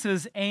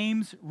 NASA's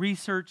Ames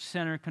Research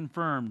Center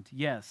confirmed,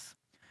 yes,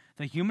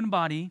 the human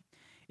body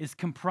is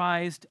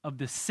comprised of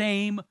the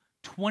same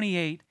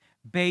 28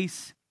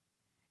 base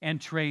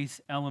and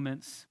trace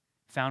elements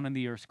found in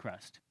the Earth's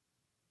crust.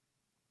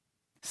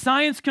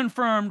 Science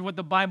confirmed what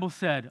the Bible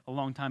said a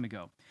long time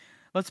ago.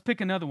 Let's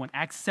pick another one,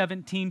 Acts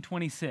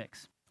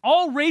 17:26.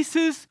 All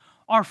races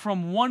are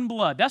from one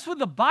blood. That's what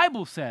the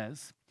Bible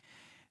says.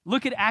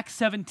 Look at Acts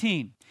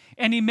 17.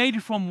 And he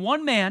made from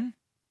one man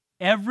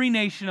every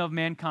nation of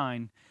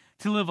mankind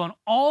to live on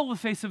all the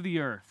face of the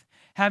earth,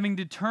 having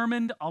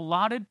determined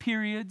allotted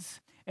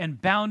periods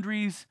and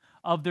boundaries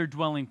of their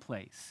dwelling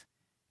place.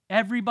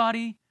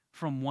 Everybody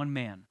from one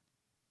man.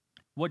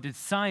 What did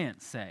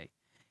science say?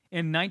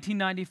 In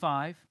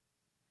 1995,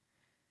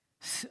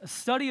 a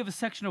study of a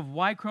section of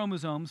Y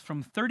chromosomes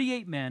from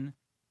 38 men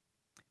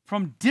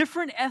from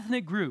different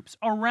ethnic groups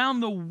around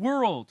the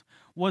world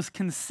was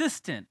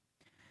consistent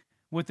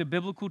with the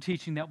biblical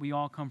teaching that we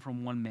all come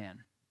from one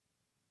man.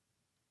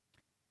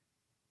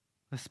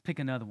 Let's pick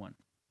another one.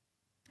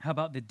 How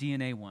about the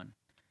DNA one?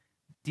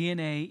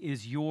 DNA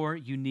is your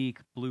unique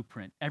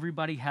blueprint.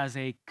 Everybody has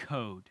a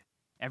code.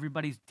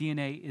 Everybody's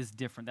DNA is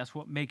different. That's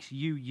what makes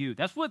you, you.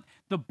 That's what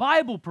the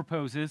Bible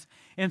proposes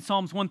in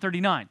Psalms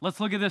 139. Let's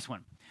look at this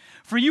one.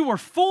 For you were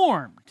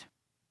formed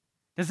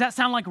Does that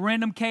sound like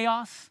random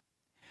chaos?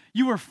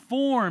 You were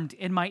formed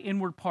in my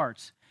inward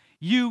parts.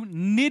 You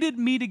knitted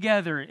me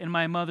together in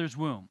my mother's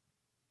womb.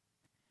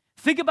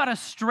 Think about a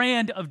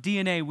strand of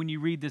DNA when you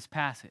read this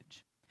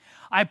passage.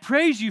 I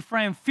praise you, for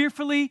I am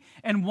fearfully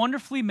and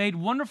wonderfully made.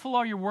 Wonderful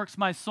are your works.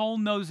 My soul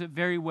knows it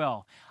very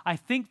well. I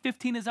think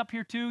 15 is up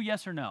here too,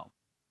 yes or no?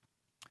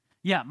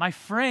 Yeah, my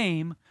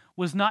frame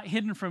was not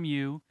hidden from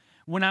you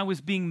when I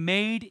was being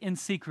made in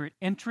secret,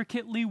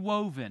 intricately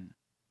woven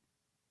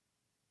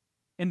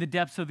in the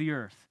depths of the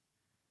earth.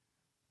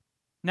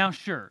 Now,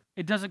 sure,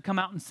 it doesn't come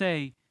out and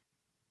say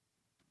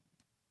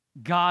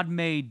God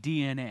made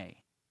DNA,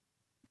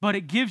 but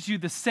it gives you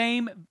the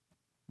same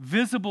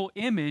visible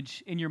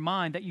image in your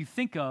mind that you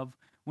think of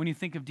when you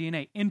think of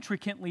DNA,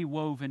 intricately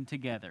woven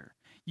together.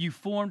 You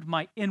formed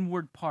my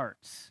inward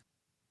parts.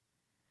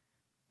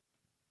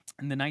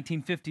 In the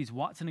 1950s,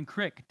 Watson and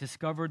Crick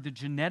discovered the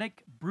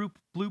genetic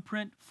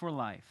blueprint for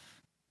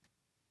life.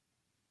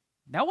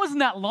 That wasn't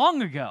that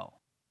long ago,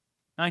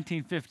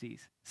 1950s.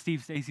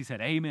 Steve Stacy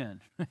said,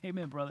 amen.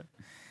 Amen, brother.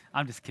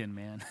 I'm just kidding,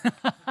 man.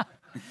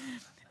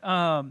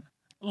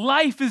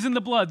 Life is in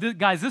the blood.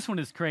 Guys, this one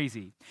is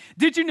crazy.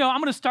 Did you know, I'm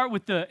going to start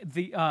with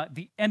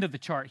the end of the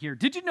chart here.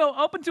 Did you know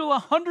up until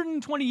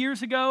 120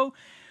 years ago,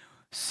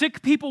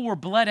 sick people were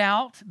bled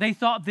out? They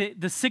thought that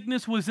the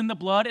sickness was in the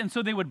blood, and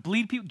so they would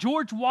bleed people.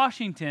 George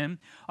Washington,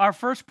 our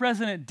first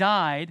president,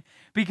 died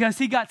because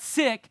he got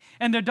sick,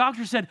 and the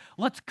doctor said,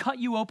 let's cut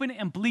you open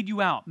and bleed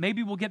you out.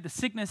 Maybe we'll get the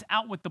sickness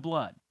out with the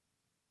blood.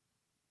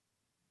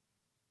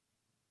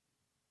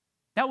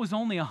 That was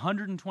only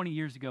 120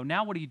 years ago.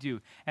 Now what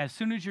do? As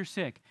soon as you're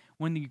sick,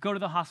 when you go to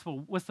the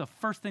hospital, what's the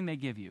first thing they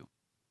give you?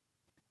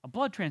 A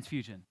blood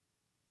transfusion.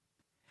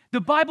 The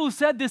Bible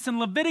said this in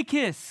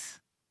Leviticus,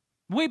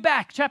 way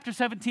back, chapter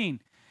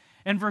 17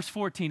 and verse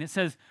 14. It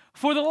says,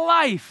 for the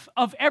life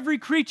of every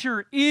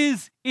creature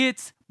is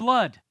its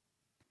blood.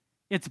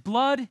 Its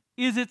blood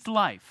is its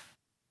life.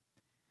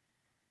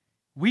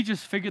 We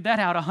just figured that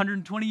out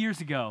 120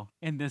 years ago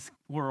in this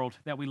world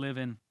that we live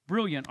in.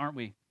 Brilliant, aren't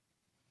we?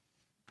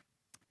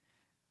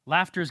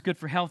 Laughter is good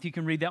for health. You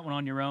can read that one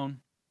on your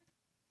own.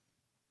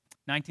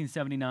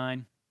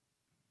 1979,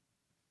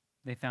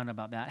 they found out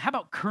about that. How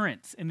about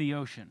currents in the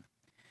ocean?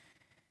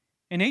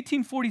 In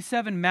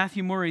 1847,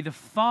 Matthew Murray, the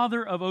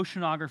father of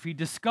oceanography,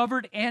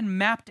 discovered and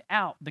mapped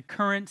out the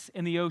currents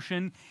in the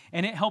ocean,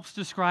 and it helps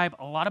describe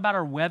a lot about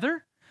our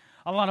weather,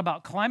 a lot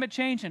about climate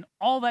change, and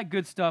all that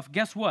good stuff.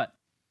 Guess what?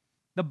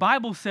 The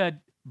Bible said,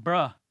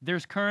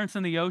 there's currents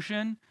in the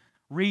ocean.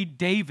 Read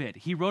David.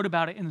 He wrote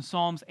about it in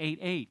Psalms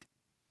 8:8.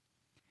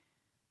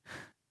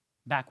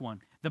 Back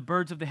one. The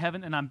birds of the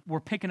heaven, and we're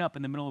picking up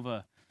in the middle of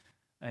a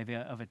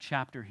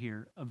chapter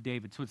here of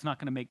David, so it's not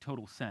going to make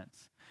total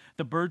sense.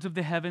 The birds of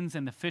the heavens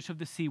and the fish of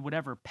the sea,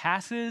 whatever,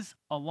 passes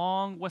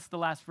along, what's the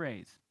last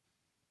phrase?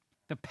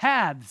 The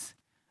paths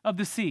of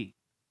the sea.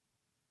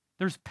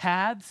 There's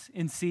paths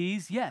in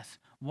seas, yes.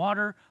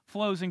 Water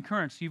flows in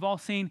currents. You've all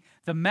seen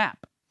the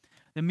map.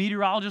 The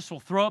meteorologist will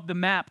throw up the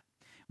map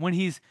when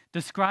he's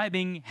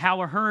describing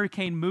how a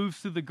hurricane moves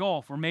through the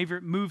Gulf, or maybe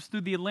it moves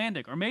through the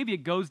Atlantic, or maybe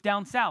it goes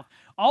down south.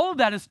 All of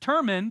that is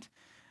determined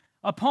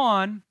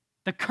upon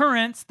the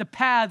currents, the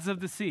paths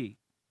of the sea.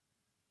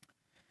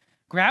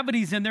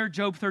 Gravity's in there,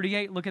 Job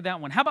 38, look at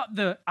that one. How about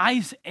the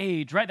Ice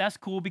Age, right? That's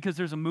cool because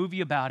there's a movie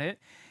about it,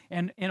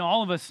 and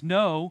all of us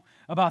know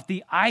about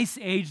the Ice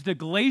Age, the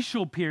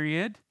glacial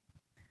period.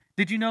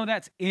 Did you know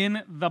that's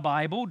in the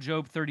Bible,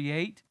 Job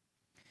 38?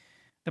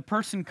 The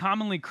person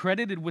commonly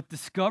credited with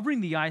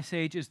discovering the Ice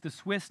Age is the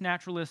Swiss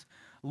naturalist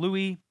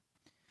Louis,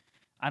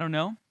 I don't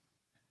know.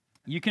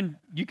 You can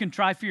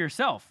try for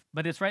yourself,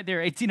 but it's right there,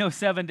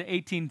 1807 to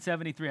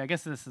 1873. I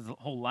guess this is a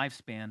whole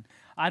lifespan.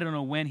 I don't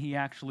know when he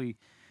actually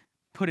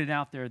put it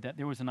out there that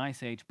there was an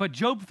Ice Age. But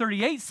Job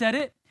 38 said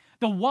it.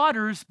 The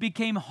waters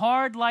became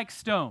hard like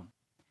stone,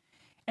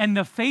 and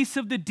the face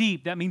of the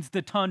deep, that means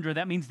the tundra,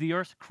 that means the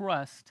earth's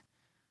crust,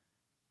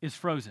 is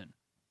frozen.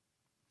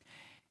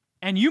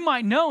 And you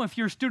might know, if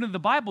you're a student of the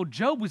Bible,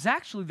 Job was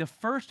actually the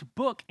first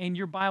book in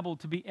your Bible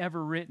to be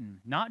ever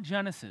written, not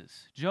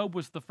Genesis. Job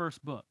was the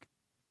first book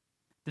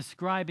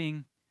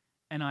describing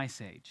an ice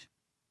age.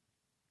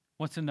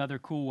 What's another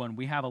cool one?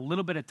 We have a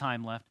little bit of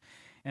time left,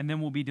 and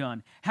then we'll be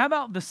done. How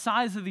about the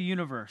size of the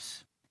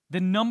universe, the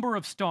number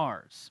of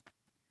stars?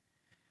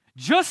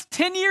 Just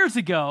 10 years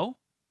ago,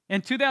 in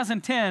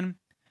 2010,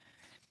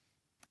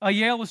 a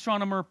Yale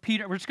astronomer,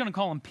 Peter, we're just going to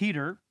call him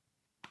Peter,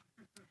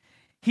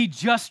 he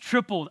just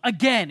tripled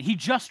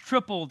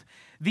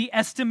the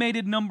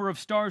estimated number of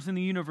stars in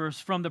the universe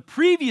from the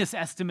previous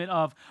estimate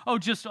of,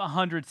 just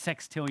 100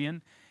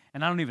 sextillion.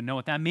 And I don't even know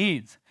what that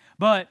means.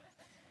 But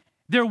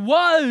there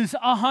was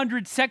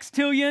 100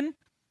 sextillion,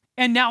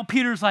 and now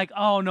Peter's like,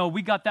 oh no,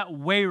 we got that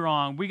way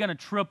wrong. We're going to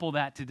triple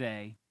that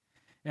today.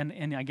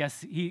 And I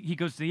guess he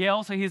goes to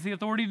Yale, so he has the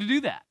authority to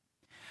do that.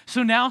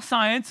 So now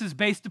science is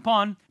based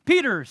upon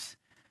Peter's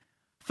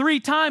 3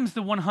 times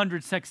the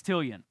 100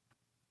 sextillion.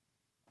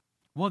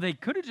 Well, they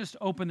could have just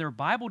opened their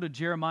Bible to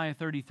Jeremiah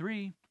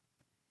 33.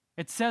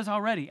 It says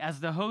already, as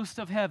the host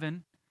of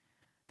heaven,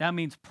 That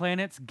means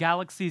planets,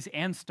 galaxies,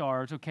 and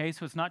stars, okay?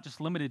 So it's not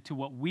just limited to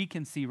what we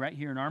can see right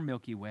here in our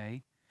Milky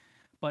Way,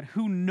 but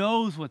who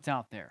knows what's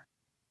out there?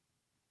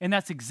 And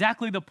that's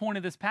exactly the point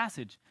of this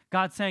passage.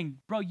 God's saying,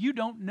 bro, you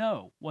don't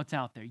know what's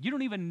out there. You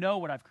don't even know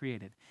what I've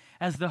created.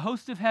 As the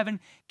host of heaven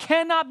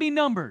cannot be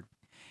numbered,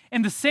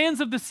 and the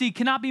sands of the sea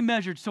cannot be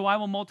measured, so I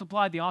will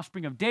multiply the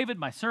offspring of David,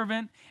 my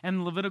servant, and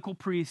the Levitical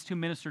priests who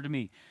minister to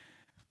me.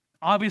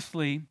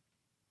 Obviously,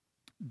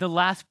 the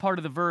last part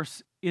of the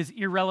verse is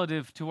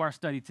irrelevant to our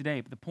study today,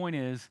 but the point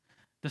is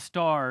the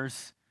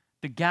stars,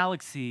 the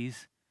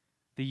galaxies,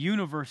 the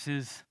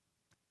universes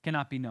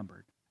cannot be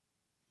numbered.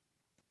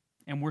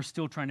 And we're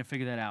still trying to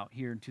figure that out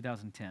here in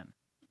 2010.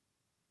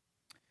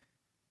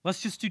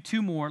 Let's just do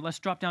two more. Let's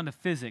drop down to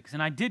physics.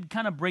 And I did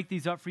kind of break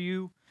these up for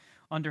you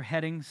under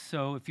headings,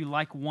 so if you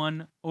like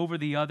one over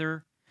the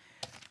other.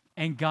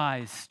 And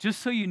guys, just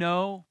so you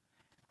know,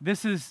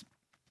 this is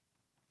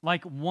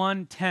like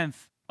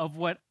 1/10 of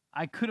what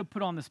I could have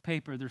put on this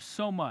paper. There's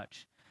so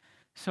much.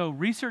 So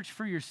research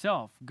for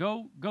yourself.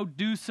 Go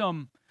do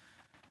some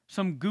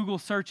Google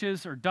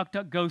searches or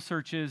DuckDuckGo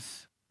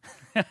searches.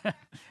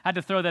 Had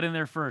to throw that in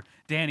there for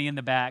Danny in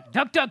the back.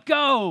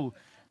 DuckDuckGo!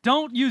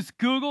 Don't use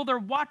Google. They're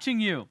watching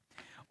you.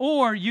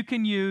 Or you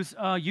can use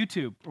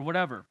YouTube or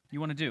whatever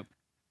you want to do.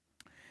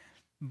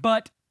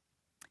 But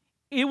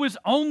it was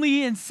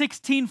only in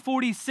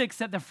 1646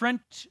 that the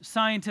French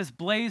scientist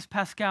Blaise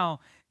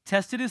Pascal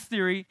tested his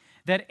theory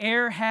that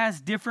air has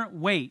different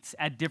weights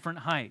at different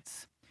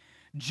heights.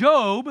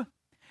 Job,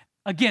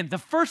 again, the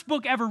first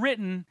book ever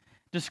written,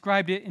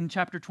 described it in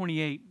chapter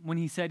 28 when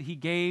he said he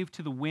gave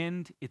to the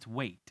wind its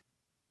weight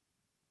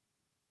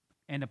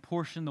and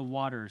apportioned the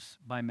waters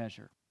by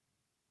measure.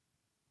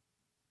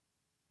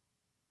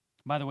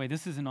 By the way,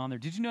 this isn't on there.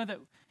 Did you know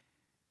that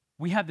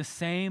we have the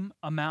same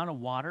amount of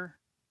water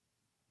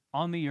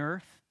on the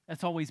earth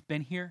that's always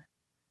been here?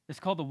 It's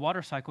called the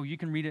water cycle. You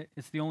can read it.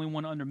 It's the only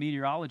one under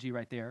meteorology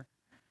right there.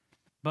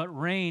 But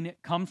rain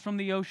comes from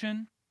the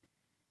ocean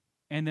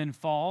and then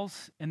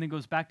falls and then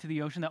goes back to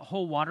the ocean. That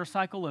whole water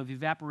cycle of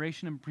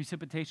evaporation and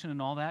precipitation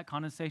and all that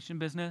condensation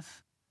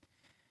business,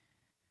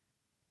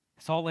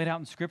 it's all laid out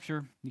in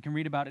Scripture. You can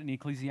read about it in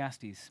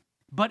Ecclesiastes.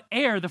 But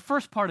air, the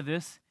first part of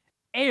this,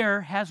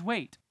 air has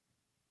weight.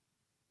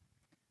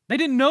 They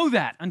didn't know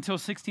that until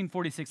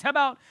 1646. How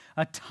about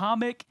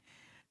atomic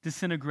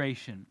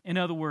disintegration? In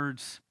other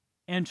words,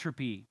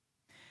 entropy.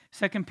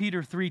 2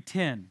 Peter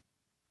 3:10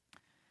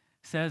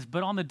 says,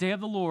 "But on the day of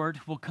the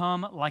Lord will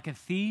come like a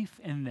thief,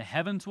 and the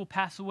heavens will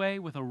pass away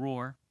with a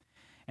roar,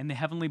 and the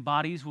heavenly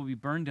bodies will be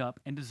burned up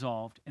and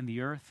dissolved, and the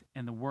earth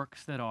and the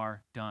works that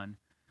are done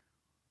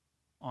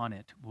on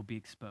it will be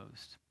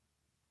exposed."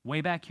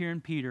 Way back here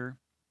in Peter,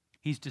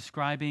 he's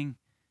describing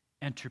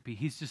entropy.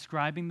 He's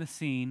describing the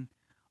scene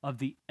of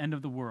the end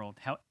of the world,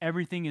 how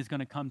everything is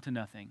going to come to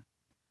nothing.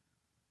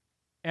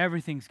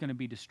 Everything's going to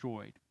be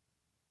destroyed.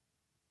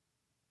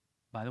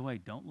 By the way,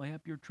 don't lay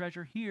up your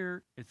treasure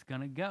here. It's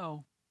going to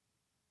go.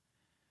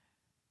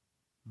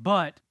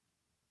 But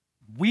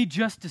we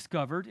just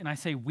discovered, and I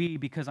say we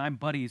because I'm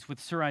buddies with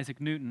Sir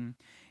Isaac Newton,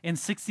 in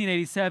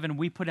 1687,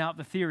 we put out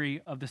the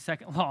theory of the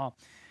second law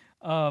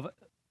of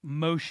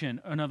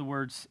motion. In other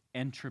words,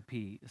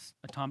 entropy,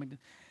 atomic.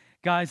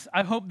 Guys,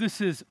 I hope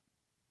this is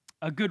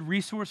a good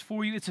resource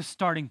for you. It's a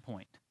starting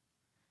point.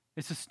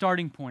 It's a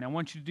starting point. I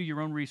want you to do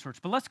your own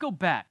research. But let's go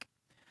back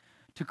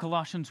to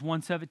Colossians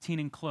 1:17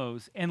 and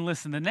close. And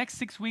listen, the next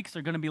 6 weeks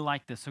are going to be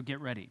like this, so get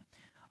ready.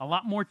 A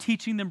lot more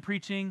teaching than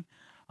preaching,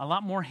 a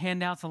lot more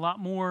handouts, a lot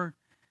more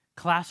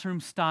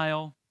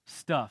classroom-style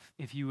stuff,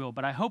 if you will.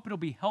 But I hope it'll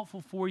be helpful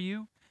for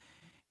you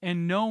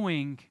in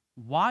knowing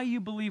why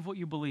you believe what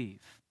you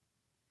believe.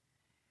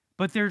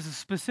 But there's a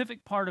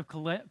specific part of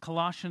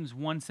Colossians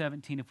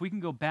 1:17. If we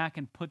can go back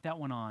and put that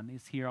one on,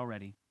 it's here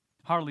already.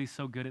 Harley's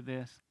so good at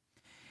this.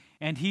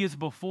 And he is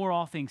before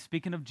all things,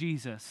 speaking of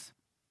Jesus,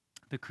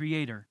 the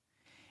Creator.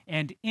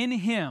 And in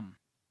him,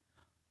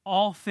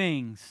 all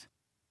things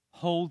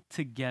hold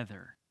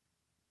together.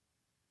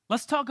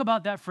 Let's talk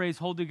about that phrase,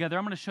 hold together.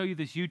 I'm going to show you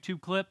this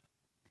YouTube clip.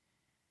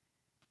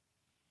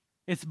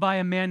 It's by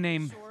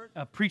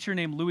a preacher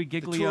named Louis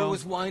Giglio. The tour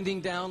was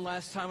winding down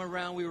last time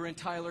around. We were in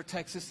Tyler,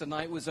 Texas. The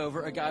night was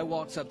over. A guy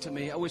walks up to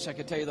me. I wish I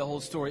could tell you the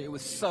whole story. It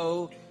was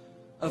so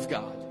of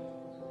God.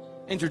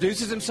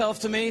 Introduces himself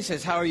to me,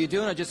 says, "How are you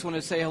doing? I just want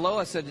to say hello."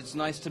 I said, "It's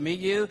nice to meet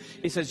you."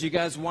 He says, "You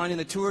guys winding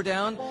the tour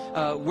down?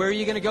 Where are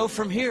you going to go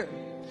from here?"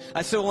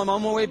 I said, "Well, I'm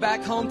on my way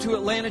back home to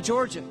Atlanta,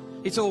 Georgia."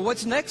 He said, "Well,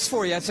 what's next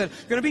for you?" I said,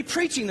 "I'm going to be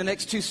preaching the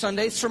next 2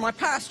 Sundays for my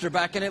pastor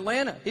back in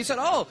Atlanta." He said,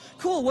 "Oh,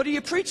 cool. What are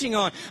you preaching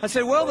on?" I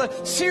said, "Well,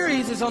 the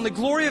series is on the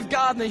glory of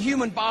God in the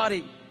human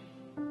body."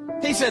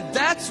 He said,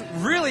 "That's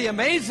really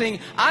amazing.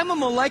 I'm a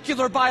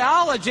molecular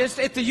biologist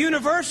at the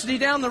university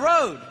down the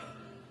road.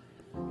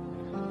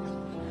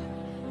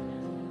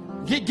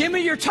 Give me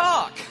your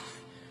talk."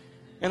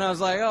 And I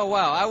was like, oh,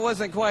 wow, I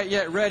wasn't quite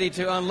yet ready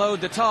to unload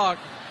the talk.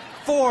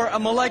 for a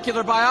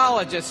molecular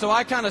biologist. So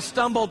I kind of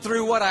stumbled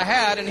through what I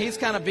had, and he's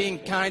kind of being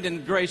kind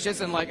and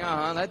gracious and like,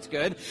 that's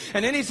good.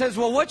 And then he says,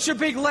 well, what's your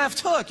big left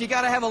hook? You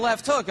got to have a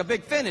left hook, a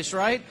big finish,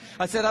 right?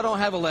 I said, I don't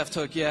have a left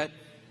hook yet.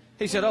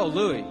 He said, oh,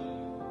 Louis.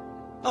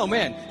 Oh,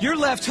 man, your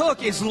left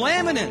hook is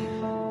laminin.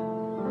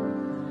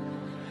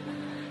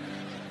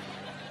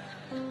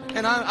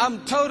 And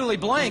I'm totally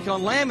blank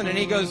on laminin.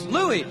 He goes,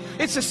 Louis,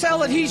 it's a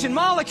cell adhesion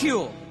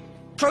molecule.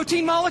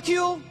 Protein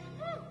molecule?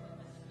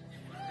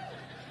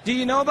 Do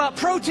you know about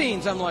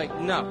proteins? I'm like,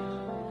 no.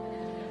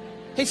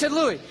 He said,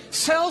 Louis,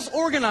 cells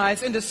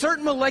organize into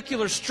certain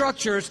molecular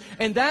structures,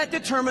 and that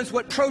determines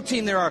what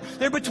protein there are.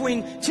 There are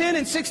between 10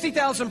 and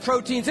 60,000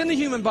 proteins in the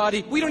human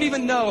body. We don't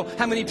even know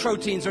how many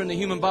proteins are in the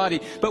human body.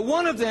 But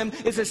one of them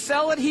is a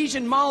cell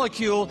adhesion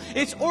molecule.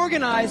 It's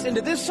organized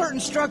into this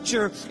certain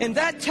structure, and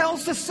that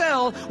tells the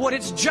cell what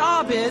its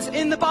job is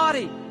in the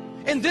body.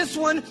 And this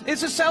one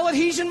is a cell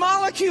adhesion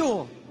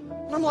molecule.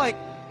 And I'm like,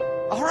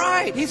 all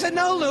right. He said,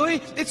 no, Louis,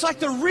 it's like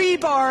the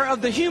rebar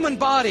of the human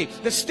body.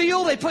 The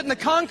steel they put in the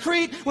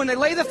concrete when they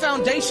lay the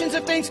foundations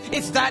of things,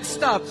 it's that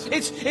stuff.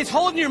 It's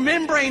holding your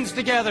membranes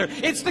together.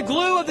 It's the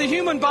glue of the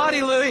human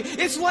body, Louis.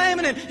 It's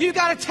laminin. You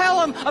got to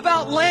tell them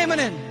about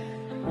laminin.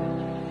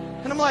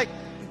 And I'm like,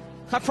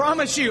 I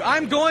promise you,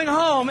 I'm going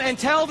home and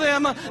tell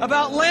them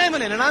about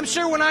laminin. And I'm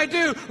sure when I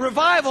do,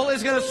 revival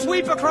is going to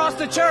sweep across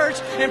the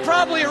church and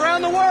probably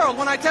around the world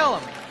when I tell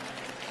them.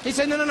 He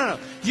said, no.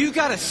 You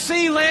got to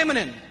see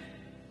laminin.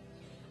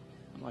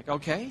 I'm like,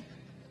 okay,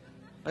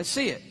 let's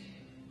see it.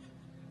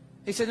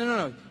 He said,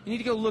 no. You need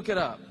to go look it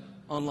up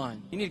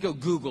online. You need to go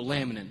Google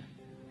laminin.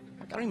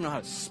 Like, I don't even know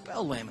how to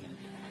spell laminin.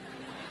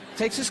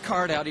 Takes his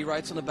card out. He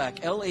writes on the back,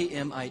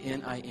 Laminin.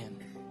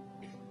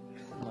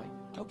 I'm like,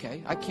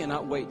 okay, I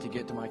cannot wait to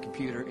get to my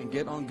computer and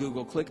get on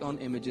Google, click on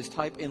images,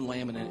 type in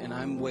laminin, and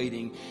I'm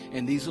waiting,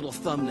 and these little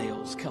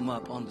thumbnails come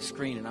up on the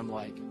screen, and I'm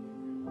like,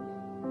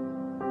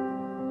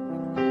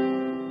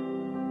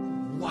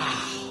 wow.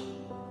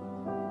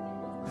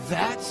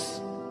 That's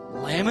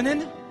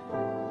laminin?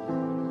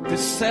 The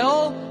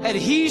cell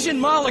adhesion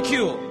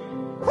molecule.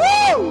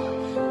 Woo!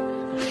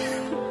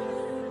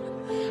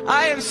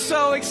 I am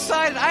so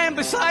excited. I am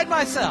beside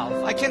myself.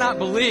 I cannot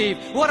believe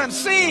what I'm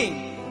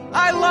seeing.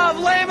 I love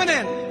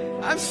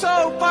laminin. I'm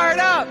so fired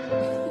up.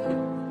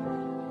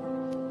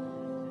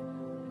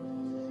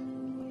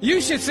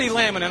 You should see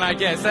laminin, I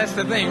guess. That's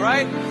the thing,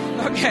 right?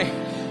 Okay.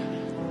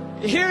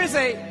 Here is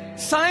a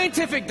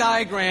scientific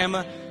diagram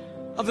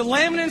of the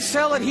laminin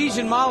cell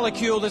adhesion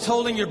molecule that's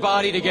holding your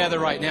body together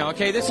right now.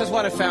 Okay, this is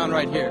what I found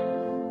right here.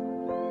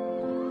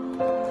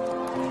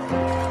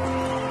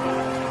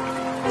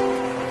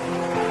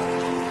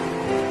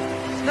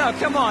 No,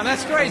 come on,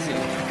 that's crazy.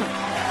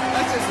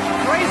 That's just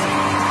crazy.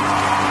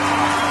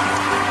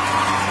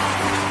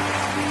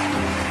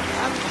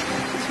 I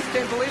just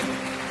can't believe it.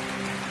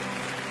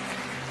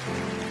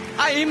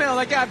 I emailed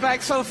that guy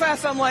back so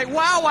fast, I'm like,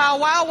 wow,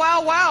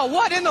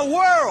 what in the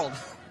world?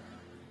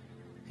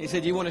 He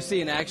said, you want to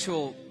see an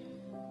actual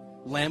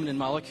laminin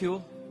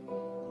molecule?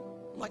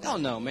 I'm like, oh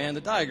no, man,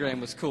 the diagram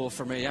was cool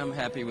for me. I'm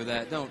happy with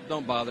that.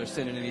 Don't bother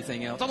sending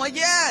anything else. I'm like,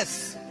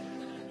 yes!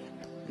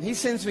 And he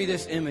sends me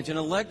this image, an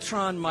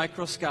electron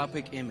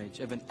microscopic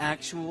image of an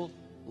actual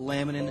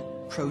laminin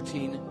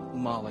protein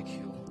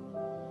molecule.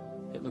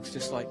 It looks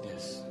just like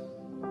this.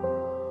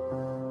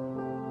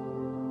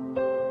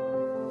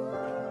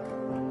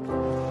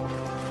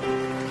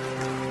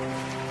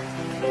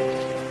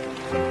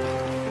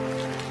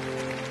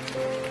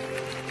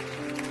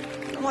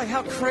 Like,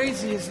 how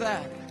crazy is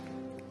that?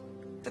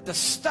 That the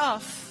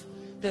stuff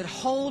that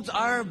holds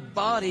our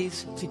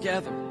bodies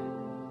together,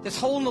 that's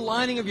holding the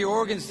lining of your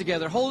organs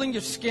together, holding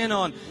your skin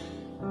on,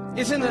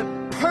 is in the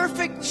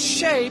perfect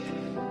shape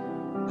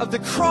of the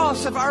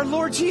cross of our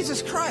Lord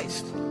Jesus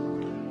Christ.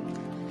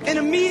 And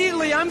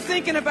immediately I'm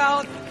thinking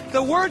about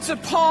the words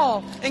of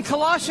Paul in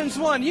Colossians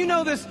 1. You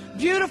know this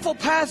beautiful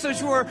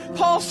passage where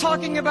Paul's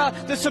talking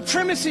about the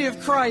supremacy of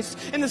Christ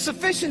and the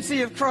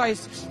sufficiency of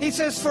Christ. He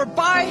says, for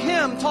by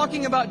him,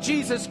 talking about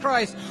Jesus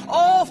Christ,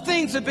 all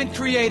things have been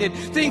created.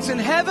 Things in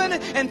heaven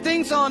and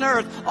things on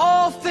earth.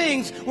 All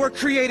things were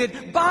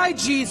created by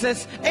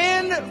Jesus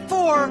and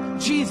for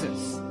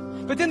Jesus.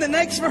 But then the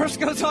next verse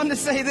goes on to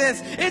say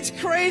this. It's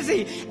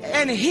crazy.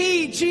 And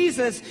he,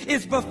 Jesus,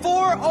 is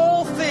before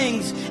all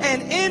things.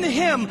 And in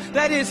him,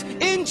 that is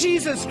in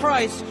Jesus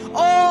Christ,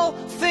 all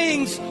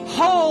things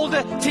hold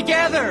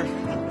together.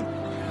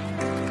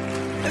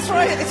 It's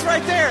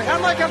right there.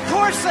 I'm like, of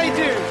course they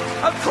do.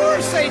 Of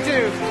course they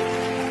do.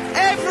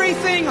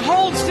 Everything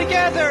holds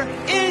together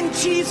in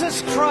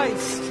Jesus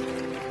Christ.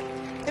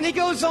 And he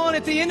goes on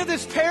at the end of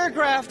this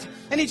paragraph,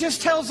 and he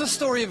just tells the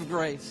story of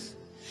grace.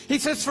 He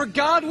says, for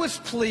God was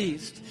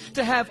pleased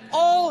to have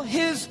all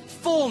his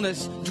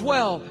fullness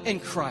dwell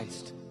in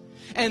Christ,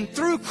 and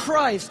through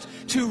Christ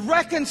to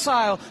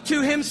reconcile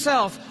to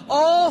himself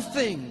all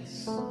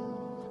things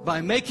by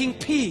making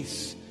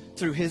peace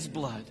through his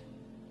blood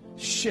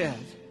shed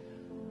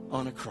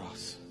on a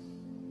cross.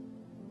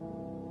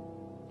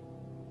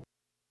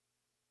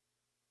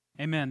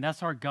 Amen.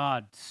 That's our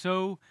God.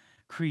 So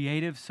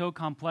creative, so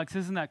complex.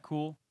 Isn't that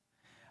cool?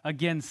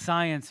 Again,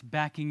 science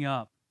backing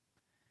up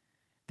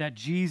that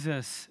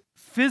Jesus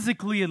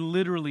physically and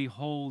literally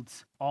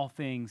holds all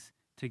things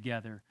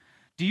together.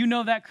 Do you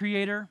know that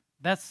Creator?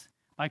 That's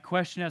my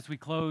question as we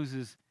close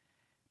is,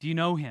 do you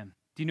know Him?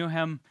 Do you know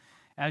Him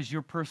as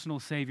your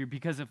personal Savior?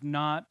 Because if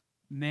not,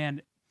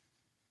 man,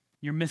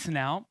 you're missing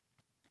out,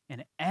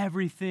 and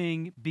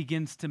everything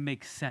begins to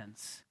make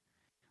sense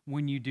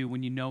when you do,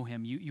 when you know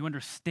Him. You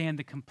understand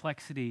the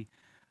complexity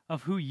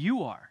of who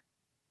you are.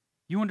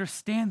 You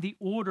understand the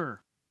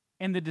order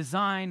and the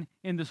design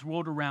in this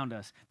world around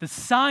us. The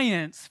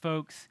science,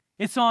 folks,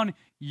 it's on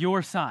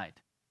your side,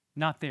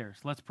 not theirs.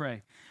 Let's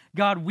pray.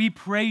 God, we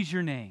praise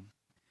your name.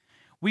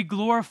 We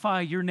glorify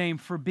your name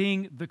for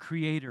being the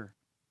Creator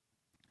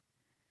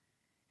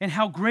and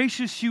how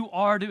gracious you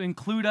are to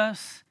include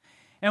us.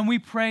 And we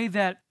pray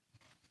that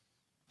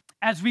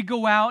as we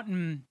go out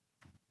and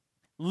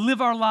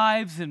live our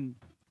lives and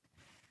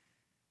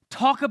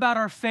talk about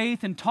our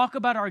faith and talk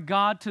about our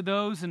God to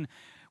those, and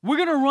we're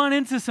going to run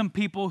into some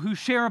people who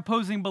share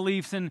opposing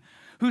beliefs and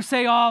who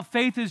say, oh,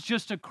 faith is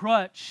just a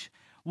crutch.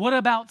 What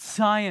about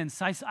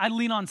science? I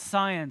lean on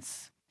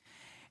science.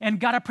 And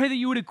God, I pray that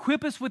you would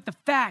equip us with the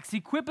facts,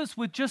 equip us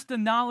with just the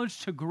knowledge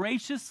to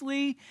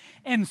graciously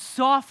and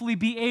softly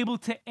be able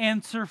to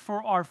answer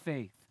for our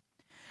faith,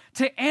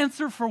 to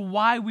answer for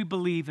why we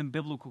believe in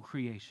biblical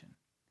creation.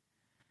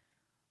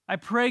 I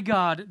pray,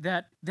 God,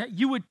 that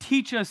you would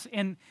teach us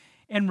and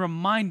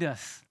remind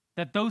us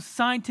that those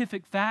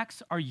scientific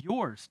facts are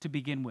yours to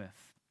begin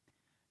with.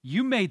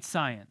 You made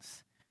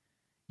science.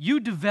 You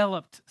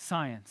developed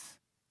science.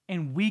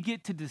 And we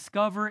get to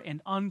discover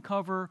and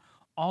uncover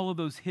all of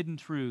those hidden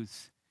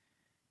truths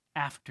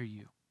after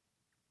you.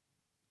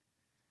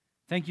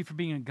 Thank you for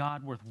being a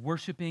God worth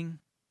worshiping,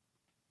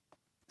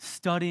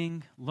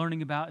 studying,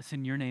 learning about. It's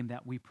in your name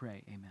that we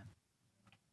pray. Amen.